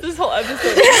much. This whole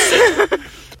episode.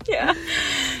 Yeah.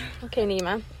 Okay,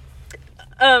 Nayimah.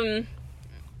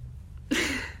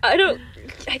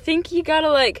 I think you gotta,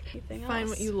 like, Find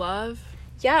what you love.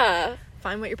 yeah.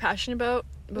 Find what you're passionate about.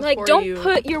 Like, before don't you-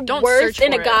 put your don't worth search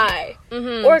in a for it. guy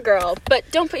Mm-hmm. or girl, but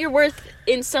don't put your worth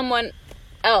in someone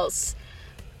else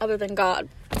other than God.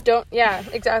 Yeah,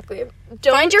 exactly.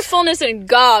 Don't Find your fullness in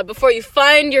God before you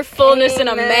find your fullness in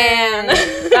a man.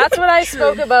 That's what I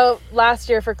spoke about last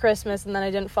year for Christmas, and then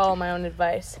I didn't follow my own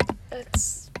advice.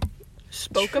 That's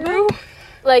Spoke true. about?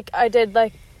 Like I did,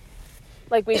 like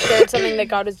we shared something that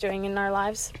God was doing in our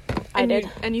lives. I did.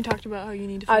 And you talked about how you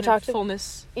need to I find talked-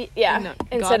 fullness. Yeah. No, God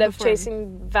Instead of before him.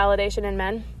 chasing validation in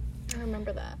men. I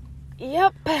remember that.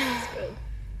 Yep. Good.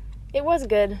 It was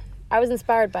good. I was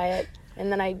inspired by it,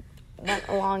 and then I went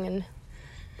along and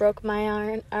broke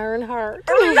my iron heart.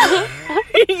 You turned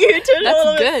That's a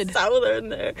little good. bit sour in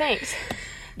there. Thanks.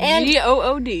 And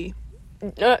G-O-O-D.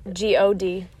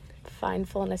 G-O-D. Find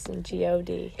fullness in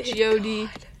G-O-D. G-O-D.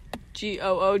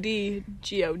 G-O-O-D.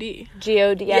 G-O-D.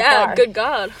 G-O-D-F-R. Yeah, good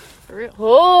God. For real.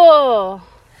 Oh.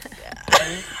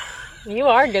 You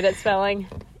are good at spelling.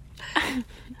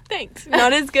 Thanks.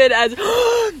 Not as good as...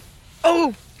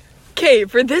 Oh! Okay,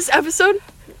 for this episode,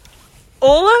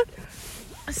 Ola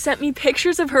sent me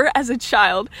pictures of her as a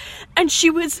child, and she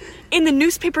was in the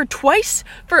newspaper twice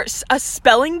for a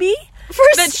spelling bee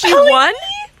that she won,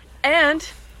 and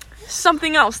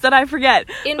something else that I forget.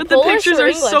 In but the Polish pictures or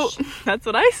are so... English? That's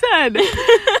what I said.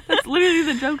 That's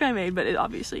literally the joke I made, but it's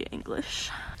obviously English.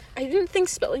 I didn't think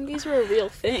spelling bees were a real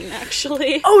thing,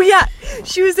 actually. Oh yeah,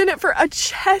 she was in it for a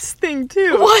chess thing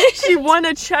too. What? She won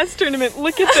a chess tournament.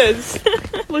 Look at this.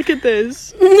 Look at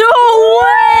this. No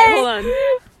way! Hold on.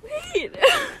 Wait.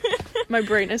 My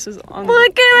brightness is on.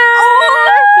 Look at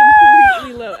her!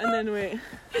 Completely low. And then wait.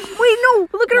 Wait, no!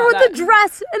 Look at her Not with that. the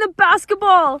dress and a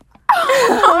basketball!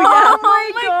 Oh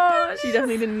my gosh! She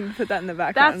definitely didn't put that in the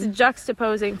background. That's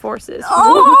juxtaposing forces.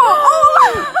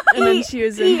 Oh! And then she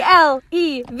was in.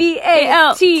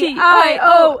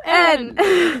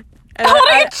 E-L-E-V-A-T-I-O-N. And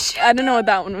I don't know what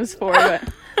that one was for, but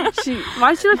she.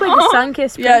 Why does she look like a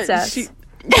sun-kissed Yeah, princess? she.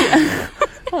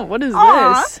 Oh, what is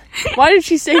this? Why did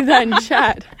she say that in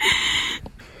chat?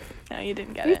 No, you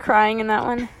didn't get Are you it. crying in that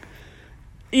one?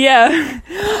 Yeah.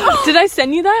 Did I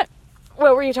send you that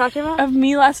What were you talking about? of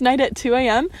me last night at 2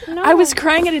 a.m.? No. I was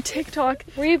crying at a TikTok.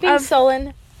 Were you being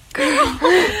sullen?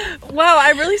 Wow,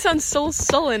 I really sound so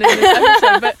sullen in this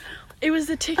episode, but it was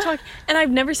the TikTok, and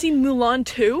I've never seen Mulan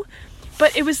 2,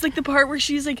 but it was like the part where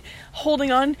she's like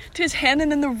holding on to his hand, and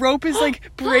then the rope is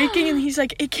like breaking, and he's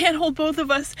like, it can't hold both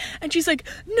of us, and she's like,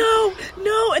 no,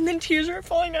 and then tears were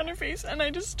falling down her face, and I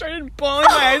just started bawling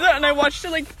my eyes out, and I watched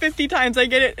it like 50 times. I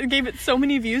gave it so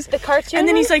many views. The cartoon And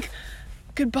then one? he's like,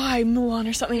 goodbye, Mulan,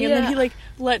 or something, and then Yeah. he like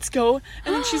lets go,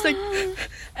 and then she's like,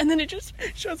 and then it just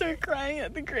shows her crying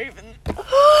at the grave, and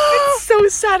it's so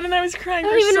sad, and I was crying. I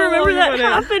don't even remember that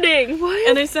happening. happening. What?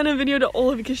 And I sent a video to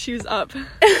Ola because she was up.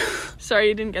 Sorry,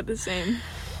 you didn't get the same.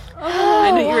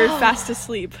 I know you were fast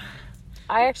asleep.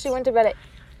 I actually went to bed at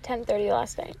 10:30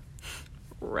 last night.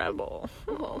 Rebel.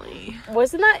 Holy.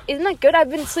 Isn't that good? I've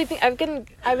been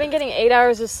getting 8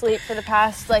 hours of sleep for the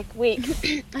past like week.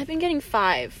 I've been getting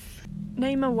 5.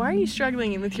 Nayimah, why are you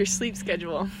struggling with your sleep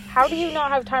schedule? How do you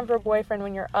not have time for a boyfriend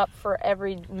when you're up for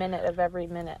every minute of every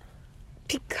minute?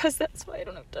 Because that's why I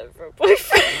don't have time for a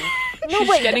boyfriend. No, She's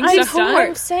but getting I'm stuff done.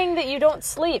 I'm saying that you don't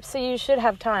sleep, so you should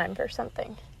have time for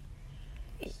something.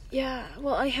 Yeah,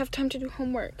 well, I have time to do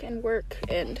homework and work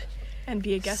and... And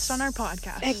be a guest on our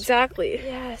podcast. Exactly.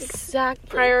 Yes. Exactly.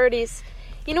 Priorities.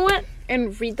 You know what?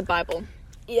 And read the Bible.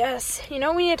 Yes. You know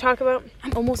what we need to talk about?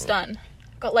 I'm almost done.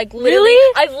 Got like Really?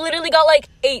 I've literally got like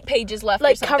 8 pages left.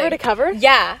 Like or something. cover to cover?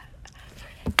 Yeah.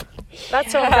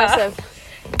 That's so impressive.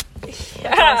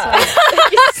 Yeah.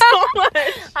 Thank you so much.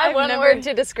 I have one word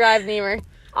to describe Nayimah.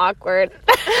 Awkward.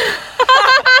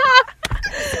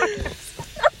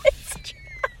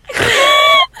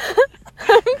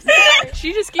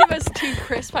 She just gave us 2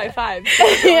 crisp high fives.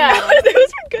 Yeah.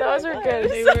 Those were good.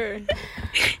 They were.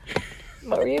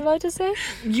 What were you about to say?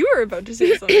 You were about to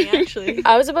say something, actually.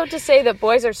 I was about to say that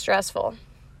boys are stressful.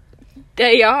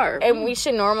 They are. And we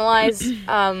should normalize,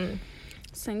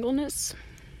 Singleness.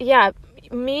 yeah,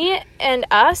 me and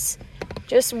us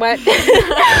just went...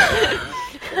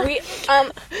 Holy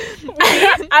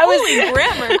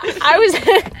grammar.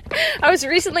 I was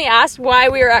recently asked why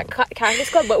we were at Cactus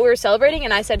Club, what we were celebrating,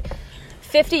 and I said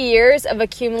 50 years of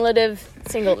accumulative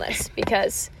singleness,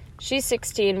 because she's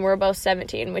 16, we're both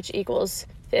 17, which equals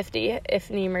 50 if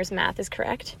Nayimah's math is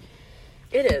correct.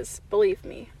 It is. Believe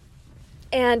me.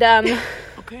 And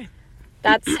Okay.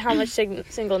 that's how much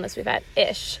singleness we've had,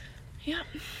 ish. Yeah.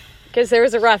 Because there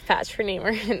was a rough patch for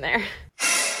Nayimah in there.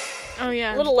 Oh,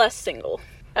 yeah. A little less single.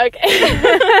 Okay.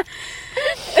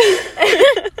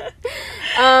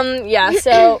 Yeah,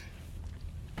 so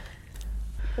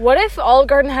what if Olive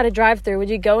Garden had a drive-thru? Would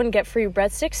you go and get free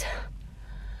breadsticks?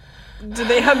 Do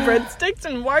they have breadsticks?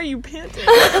 And why are you panting?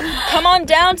 Come on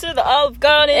down to the Olive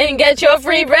Garden And get your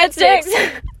free breadsticks.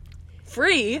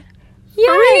 Free?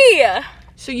 Free!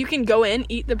 So you can go in,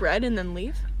 eat the bread, and then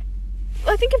leave?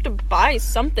 I think you have to buy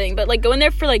something, but like go in there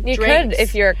for like You drinks. could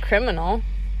if you're a criminal.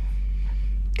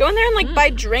 Go in there and like buy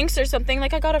drinks or something.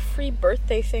 Like I got a free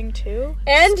birthday thing too.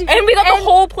 And we got the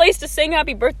whole place to sing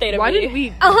happy birthday to Why me. did we...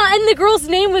 and the girl's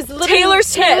name was literally Taylor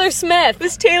Smith. Taylor Smith.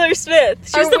 This Taylor Smith.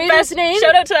 She was Our the waiter's best. name?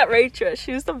 Shout out to that waitress.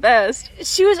 She was the best.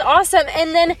 She was awesome.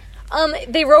 And then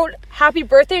they wrote happy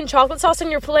birthday and chocolate sauce on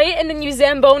your plate, and then you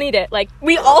Zamboni'd it. Like,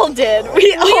 We all did.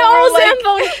 we all were like,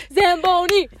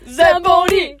 Zamboni.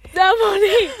 Zamboni.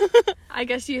 Zamboni. I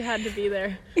guess you had to be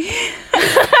there.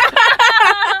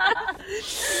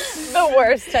 The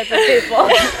worst type of people.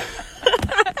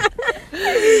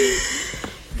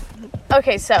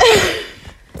 Okay, so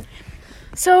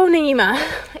Nayimah,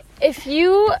 if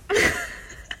you...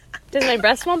 Does my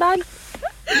breath smell bad?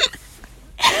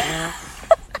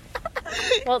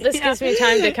 Well, this gives me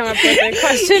time to come up with a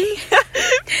question.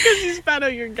 Because you spat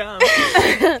out your gum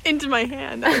into my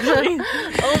hand, actually.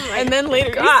 Oh my And then later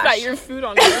you gosh. spat your food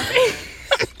on my face.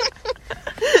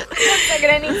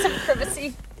 second, I need some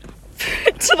privacy.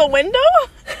 to the window?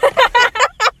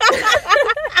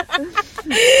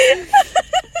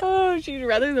 Oh, she'd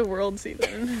rather the world see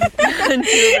them than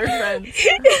two of her friends.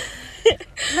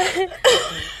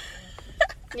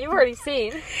 You've already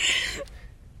seen.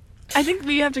 I think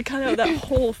we have to cut out that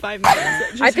whole 5 minutes. That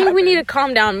just I think we happened. need to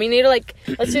calm down. We need to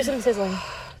let's do some sizzling.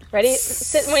 Ready?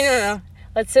 Wait, no.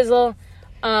 Let's sizzle.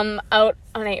 Out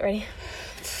on 8. Ready?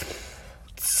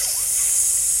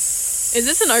 Is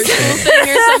this an art school thing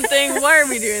or something? Why are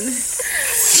we doing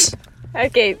this?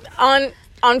 Okay, on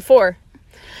 4.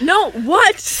 No,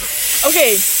 what?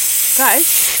 Okay,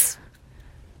 guys.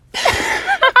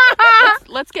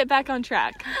 let's get back on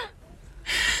track.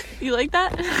 You like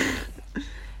that?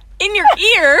 In your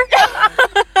ear?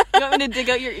 You want me to dig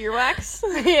out your earwax?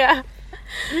 Yeah.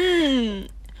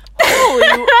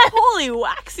 Holy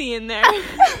waxy in there.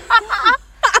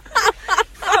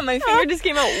 Oh, my finger just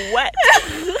came out wet.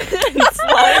 And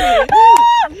slimy.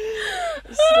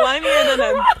 Slimier than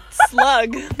a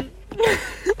slug.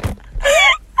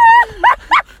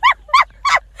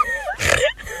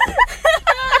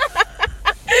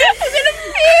 I'm gonna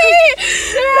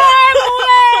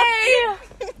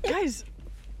pee! Guys,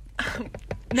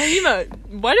 Nayimah,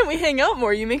 why don't we hang out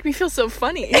more? You make me feel so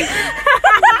funny.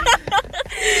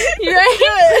 You right?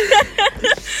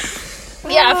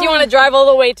 Yeah, if you want to drive all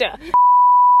the way to...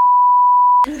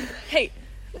 Hey.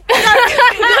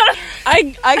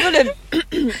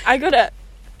 I go to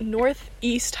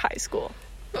Northeast High School.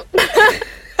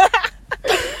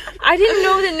 I didn't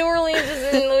know that New Orleans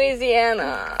is in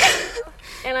Louisiana.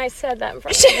 And I said that in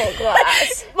front of the whole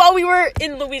class. While we were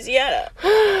in Louisiana.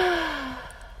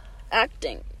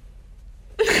 Acting.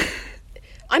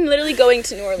 I'm literally going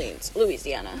to New Orleans,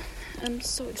 Louisiana. I'm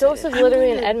so excited. Joseph's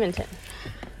literally in Edmonton.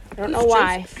 I don't know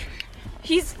why.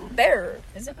 He's there,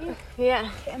 isn't he? Yeah.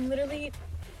 I'm literally...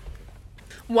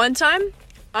 One time,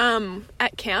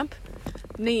 at camp,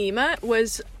 Nayimah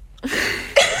was...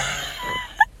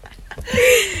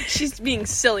 She's being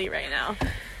silly right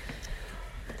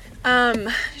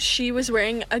now. She was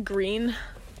wearing a green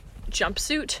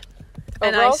jumpsuit.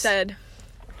 And I Overalls? said...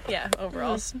 Yeah,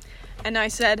 overalls. And I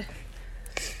said,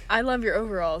 I love your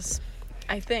overalls,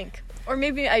 I think. Or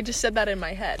maybe I just said that in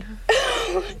my head.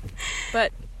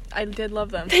 But I did love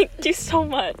them. Thank you so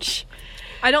much.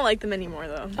 I don't like them anymore,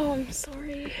 though. Oh, I'm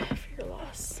sorry for your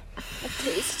loss of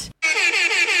taste.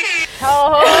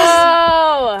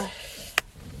 Oh!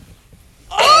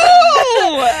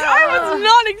 Oh! I was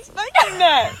not expecting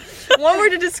that. One word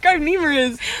to describe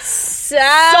Nayimah is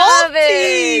Savage!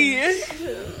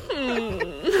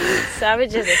 salty.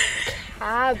 Savage is a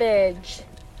cabbage.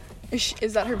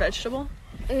 Is that her vegetable?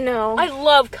 No. I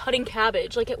love cutting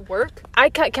cabbage, like at work. I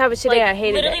cut cabbage today. I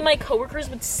hated literally it. my coworkers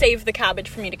would save the cabbage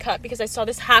for me to cut because I saw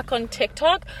this hack on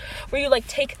TikTok where you like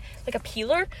take like a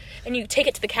peeler and you take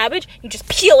it to the cabbage, you just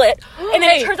peel it, and then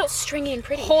Hey. it turns out stringy and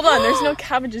pretty. Hold on, there's no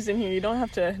cabbages in here. You don't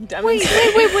have to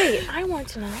demonstrate. Wait. I want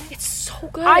to know. It's so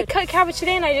good. I cut cabbage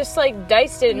today and I just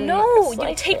diced it and No, you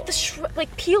sliced take it. the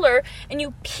peeler and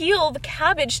you peel the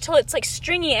cabbage till it's like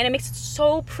stringy and it makes it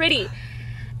so pretty.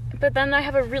 But then I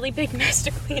have a really big mess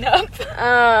to clean up.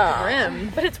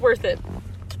 Grim. But it's worth it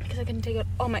because I can take out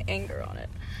all my anger on it.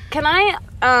 Can I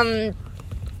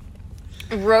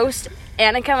roast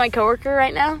Annika, my coworker,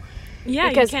 right now? Yeah,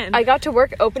 Because you can. I got to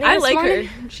work opening I this like morning.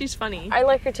 her. She's funny. I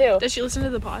like her too. Does she listen to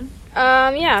the pod?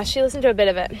 Yeah, she listened to a bit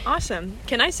of it. Awesome.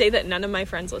 Can I say that none of my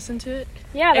friends listen to it?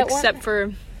 Yeah, that Except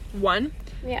for one.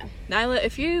 Yeah. Nyla,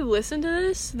 if you listen to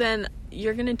this, then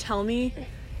you're gonna tell me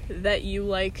that you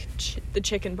like the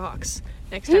chicken pox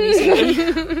next time you see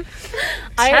me.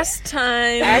 Test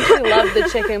time. I actually loved the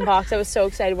chicken pox. I was so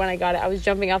excited when I got it. I was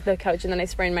jumping off the couch and then I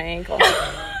sprained my ankle.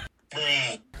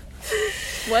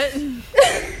 What?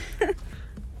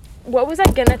 What was I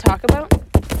gonna talk about?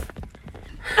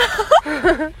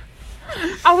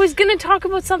 I was gonna talk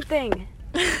about something.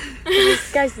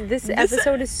 Guys, this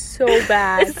episode is so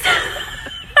bad.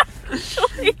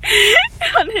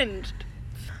 Unhinged.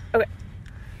 Okay.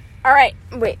 All right.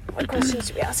 Wait. What questions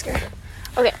should we ask her?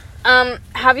 Okay.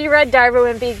 Have you read Diary of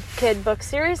a Wimpy Kid book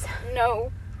series?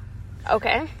 No.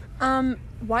 Okay.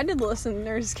 Why did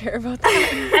listeners care about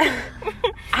that?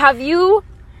 Have you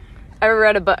ever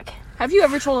read a book? Have you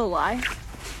ever told a lie?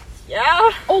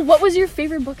 Yeah. Oh, what was your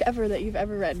favorite book ever that you've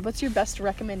ever read? What's your best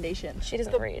recommendation? She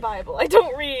doesn't The read. Bible. I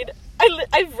don't read.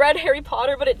 I've read Harry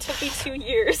Potter, but it took me 2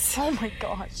 years. Oh my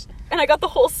gosh. And I got the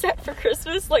whole set for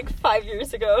Christmas like 5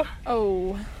 years ago.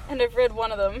 Oh, And I've read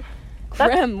one of them.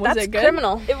 Grim. Was That's it good?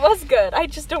 criminal. It was good. I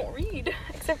just don't read.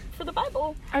 Except for the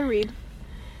Bible. I read.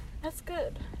 That's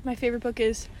good. My favorite book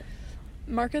is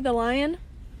Mark of the Lion.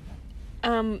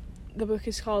 The book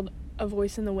is called A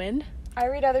Voice in the Wind. I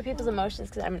read other people's emotions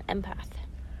because I'm an empath.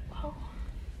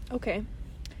 Okay.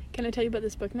 can I tell you about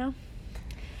this book now?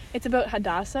 It's about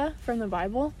Hadassah from the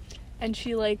Bible, and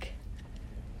she, like,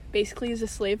 basically is a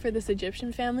slave for this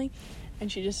Egyptian family,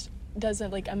 and she just does,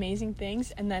 like, amazing things,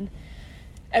 and then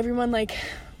everyone, like,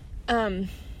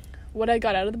 what I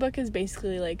got out of the book is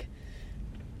basically, like,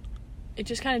 it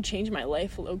just kind of changed my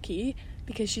life low-key,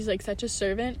 because she's, like, such a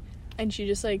servant, and she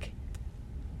just, like,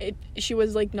 she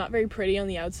was, like, not very pretty on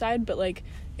the outside, but, like,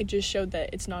 it just showed that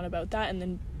it's not about that, and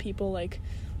then people, like,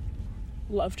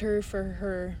 loved her for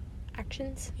her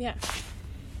Actions. yeah.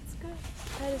 That's good.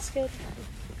 That is good.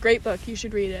 Great book. You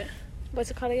should read it. What's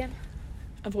it called again?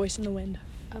 A Voice in the Wind.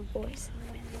 A Voice in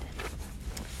the Wind.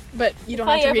 But you don't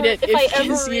If have to I read ever- it if I if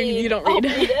ever you don't I'll read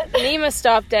it. Nayimah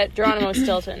stopped at Geronimo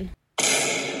Stilton.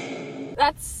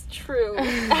 That's true.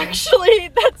 Actually,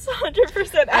 that's 100%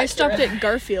 accurate. I stopped at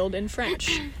Garfield in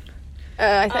French.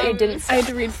 I thought you didn't I stop. had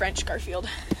to read French Garfield.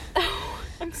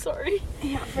 I'm sorry.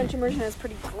 Yeah, French immersion is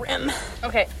pretty grim.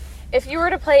 Okay, if you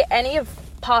were to play any of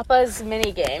Papa's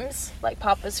mini games, like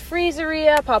Papa's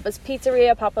Freezeria, Papa's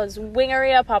Pizzeria, Papa's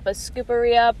Wingeria, Papa's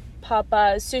Scooperia,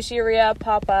 Papa's Sushiria,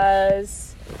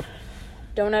 Papa's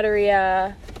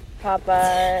Donuteria,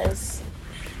 Papa's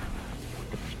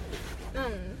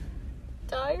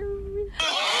Diary.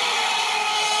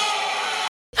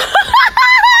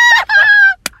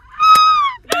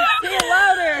 Say it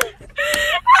louder.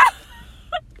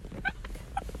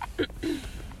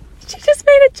 She just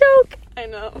made a joke, I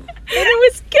know. and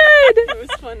it was good. It was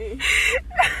funny.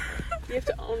 You have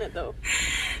to own it though.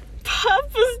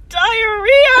 Papa's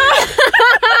diarrhea.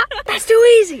 That's too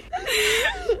easy.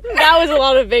 That was a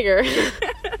lot of bigger.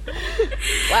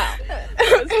 Wow.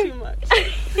 That was too much.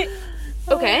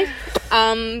 Okay.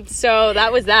 So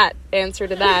that was that answer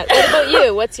to that. What about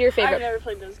you? What's your I've favorite? never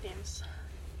played those games.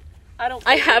 I don't.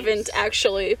 I Play haven't games.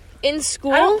 actually. In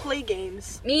school? I don't play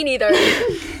games Me neither.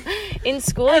 In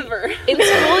school? ever. In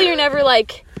school, you're never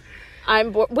like,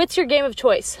 I'm bored. What's your game of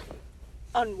choice?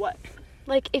 On what?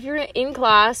 Like, if you're in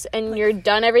class and you're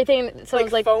done everything, and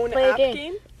someone's like, phone play app a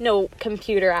game. No,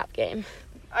 computer app game.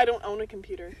 I don't own a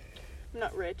computer. I'm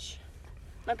not rich.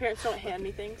 My parents don't hand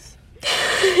me things.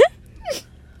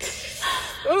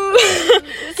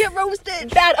 Get roasted.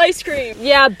 Bad ice cream.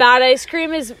 Yeah, bad ice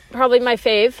cream is probably my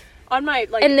fave. On my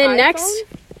like. And then iPhone, next,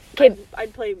 okay,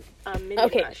 I'd play Minion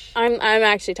okay, Rush. I'm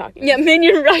actually talking. Yeah,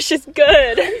 Minion Rush is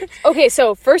good. Okay,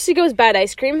 so first it goes bad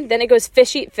ice cream, then it goes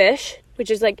fish eat fish,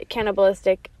 which is like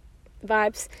cannibalistic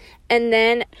vibes, and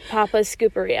then Papa's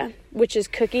Scooperia, which is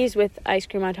cookies with ice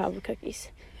cream on top of cookies.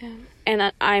 Yeah.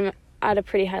 And I'm at a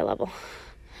pretty high level.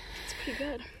 It's pretty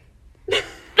good. You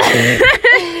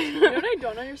know what I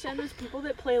don't understand? Those people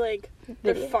that play like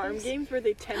their Video farm games? games where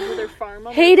they tend to their farm.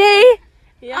 On Heyday!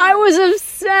 Yeah. I was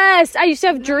obsessed. I used to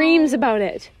have dreams about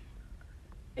it.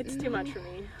 It's too much for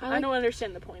me. I don't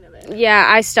understand the point of it. Yeah,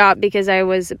 I stopped because I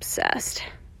was obsessed.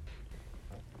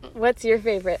 What's your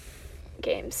favorite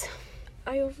games?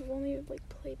 I've only like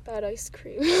played bad ice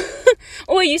cream.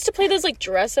 Oh, I used to play those like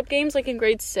dress up games like in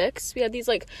grade 6. We had these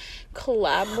like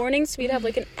collab mornings. So we'd have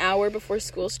like an hour before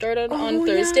school started on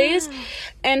Thursdays. Yeah.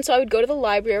 And so I would go to the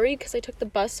library because I took the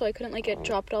bus so I couldn't like get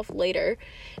dropped off later.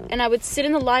 And I would sit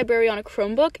in the library on a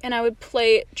Chromebook and I would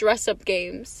play dress up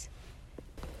games.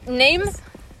 Name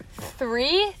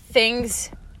 3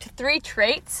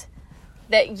 traits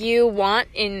that you want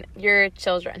in your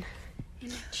children.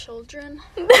 Children.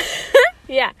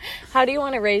 Yeah. How do you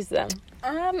want to raise them?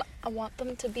 I want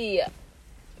them to be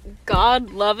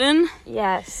God loving.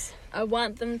 Yes. I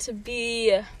want them to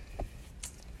be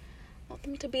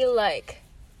like,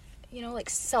 you know, like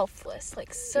selfless,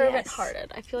 like servant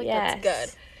hearted. I feel like that's good.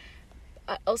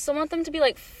 I also want them to be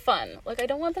like fun. Like I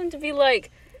don't want them to be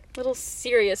like little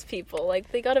serious people.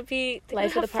 Like they gotta be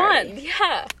Life of have the party. fun.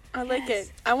 Yeah. I like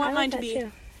it. I want mine to be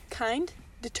too. kind,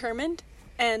 determined,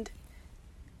 and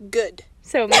good.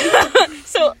 So me?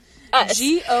 So us.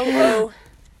 GOOD.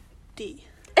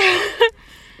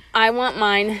 I want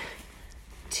mine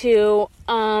to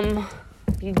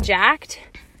be jacked.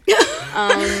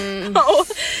 Oh.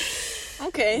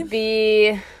 Okay.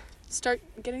 Be Start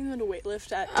getting them to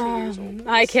weightlift at 2 years old.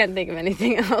 I can't think of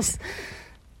anything else.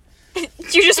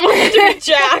 You just want them to be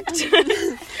jacked.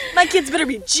 My kids better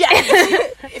be jacked.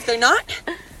 If they're not,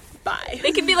 bye.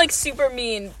 They can be like super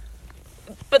mean,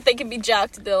 but they can be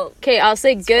jacked. They'll. Okay, I'll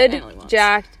say good, Annalie wants.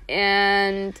 jacked,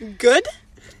 and Good?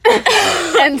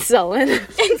 sullen.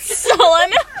 And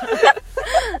sullen.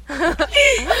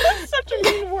 Such a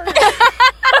mean word.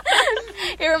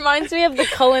 It reminds me of the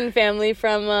Cullen family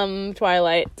from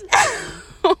Twilight.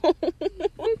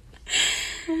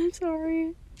 I'm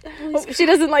sorry. Oh, she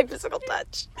doesn't like physical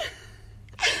touch.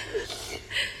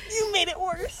 You made it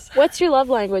worse. What's your love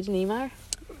language, Nayimah?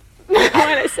 Why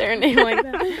did I say her name like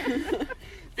that?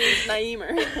 It's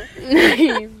Nayimah.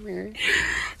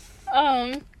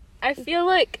 I feel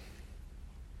like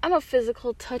I'm a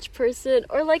physical touch person,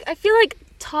 or like I feel like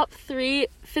top 3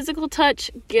 physical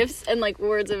touch, gifts, and like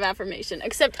words of affirmation.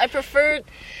 Except I prefer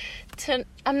to.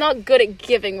 I'm not good at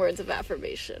giving words of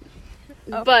affirmation,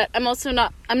 but I'm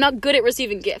not good at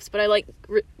receiving gifts. But I like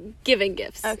giving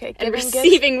gifts. Okay, and giving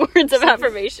receiving words of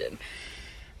affirmation.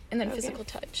 And then physical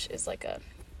touch is like a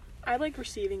I like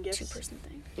receiving gifts. 2-person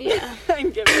thing. Yeah.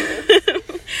 I'm giving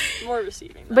gifts. More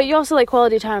receiving. Though. But you also like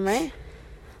quality time, right?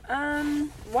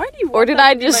 Why do you want Or did that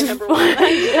I to be just my number one?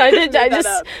 I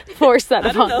just force that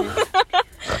I don't upon know. you.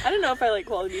 I don't know if I like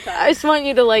quality time. I just want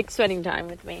you to like spending time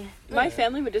with me. My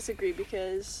family would disagree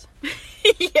because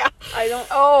Yeah. I don't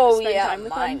Oh spend time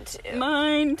with them. too.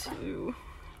 Mine too.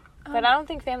 But I don't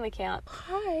think family count.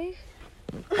 Hi.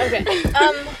 Okay.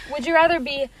 Would you rather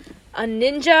be a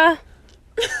ninja,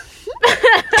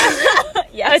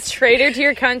 a traitor to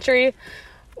your country,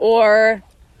 or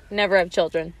never have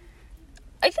children?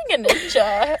 I think a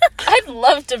ninja. I'd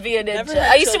love to be a Never ninja.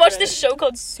 had I used to watch children. this show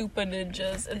called Super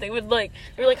Ninjas, and they were like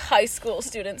high school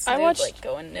students. And I they watched- would like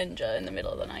go and ninja in the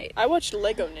middle of the night. I watched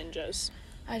Lego Ninjas.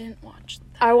 I didn't watch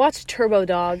that. I watched Turbo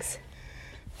Dogs.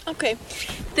 Okay.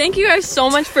 Thank you guys so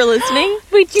much for listening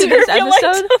Wait, to this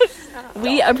episode.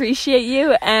 We appreciate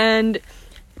you and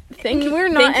thank you. We're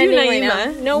not thank you, ending right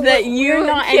Nayimah, now. No, that we're you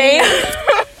not came ending.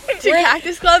 to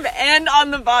Cactus Club and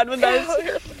on the pod with us.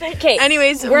 Okay.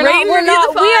 Anyways, We're rate and not. review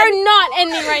the pod. We are not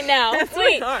ending right now.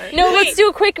 Wait. No, let's do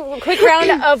a quick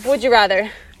round of Would You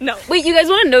Rather. No. Wait, you guys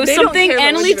want to know They don't something? care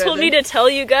about Annalee Would You told me Rather. to tell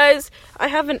you guys I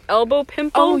have an elbow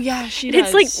pimple. Oh yeah, she And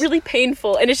does. it's like really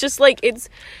painful, and it's just like it's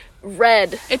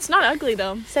red. It's not ugly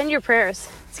though. Send your prayers.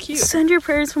 It's cute. Send your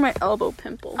prayers for my elbow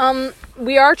pimple.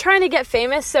 We are trying to get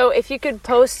famous, so if you could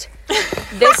post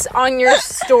this on your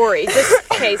story.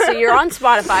 Okay, so you're on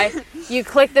Spotify. You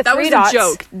click the That three was dots. a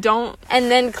joke. Don't. And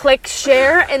then click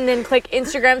share, and then click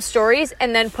Instagram stories,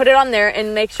 and then put it on there,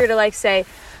 and make sure to like say,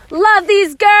 "Love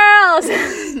these girls,"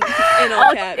 In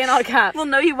all caps. in all caps. Well,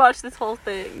 no, you watch this whole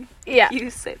thing. Yeah. You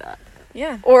say that.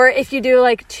 Yeah. Or if you do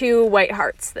like 2 white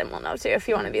hearts, then we'll know too. If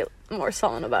you want to be more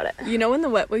sullen about it. You know when the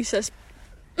Wet Recess.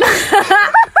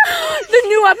 The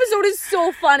new episode is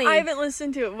so funny. I haven't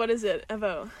listened to it. What is it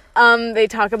about? They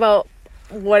talk about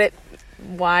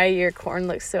why your corn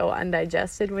looks so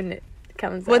undigested when it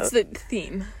comes What's out. the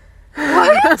theme?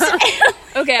 What?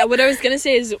 Okay, what I was gonna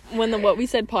say is when the What We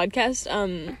Said podcast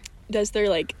does their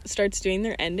like starts doing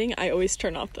their ending, I always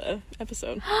turn off the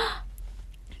episode.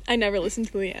 I never listen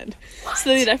to the end. What? So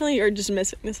they definitely are just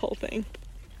missing this whole thing.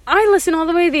 I listen all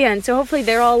the way to the end, so hopefully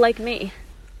they're all like me.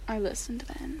 I listened to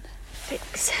the end.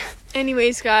 Thanks.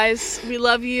 Anyways, guys, we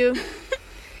love you.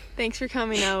 Thanks for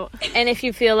coming out. And if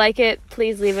you feel like it,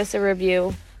 please leave us a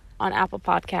review on Apple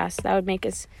Podcasts. That would make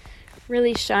us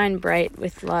really shine bright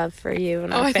with love for you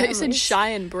and our I thought you families. said shy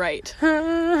and bright.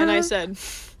 And I said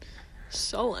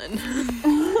sullen.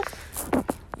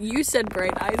 You said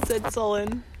bright, I said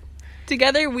sullen.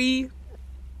 Together we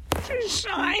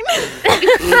shine.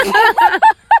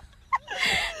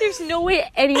 There's no way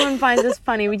anyone finds us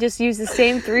funny. We just use the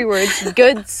same 3 words,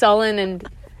 good, sullen, and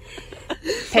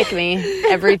pick me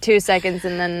every 2 seconds,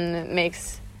 and then it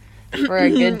makes for a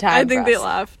good time. I think for they us.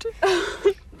 laughed.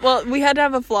 Well, we had to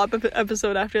have a flop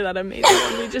episode after that amazing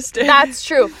one we just did. That's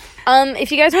true.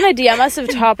 If you guys want to DM us of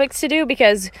topics to do,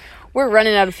 because we're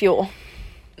running out of fuel.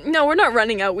 No, we're not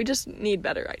running out. We just need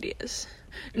better ideas.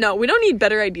 No, we don't need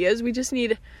better ideas. We just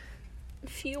need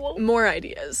Fuel. more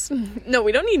ideas. No,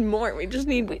 we don't need more. We just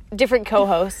need... Different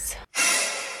co-hosts.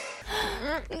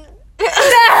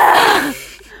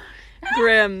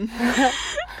 Grim.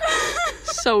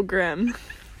 So grim.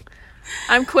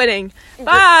 I'm quitting.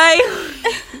 Bye!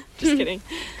 Just kidding.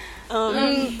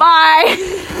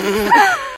 Bye.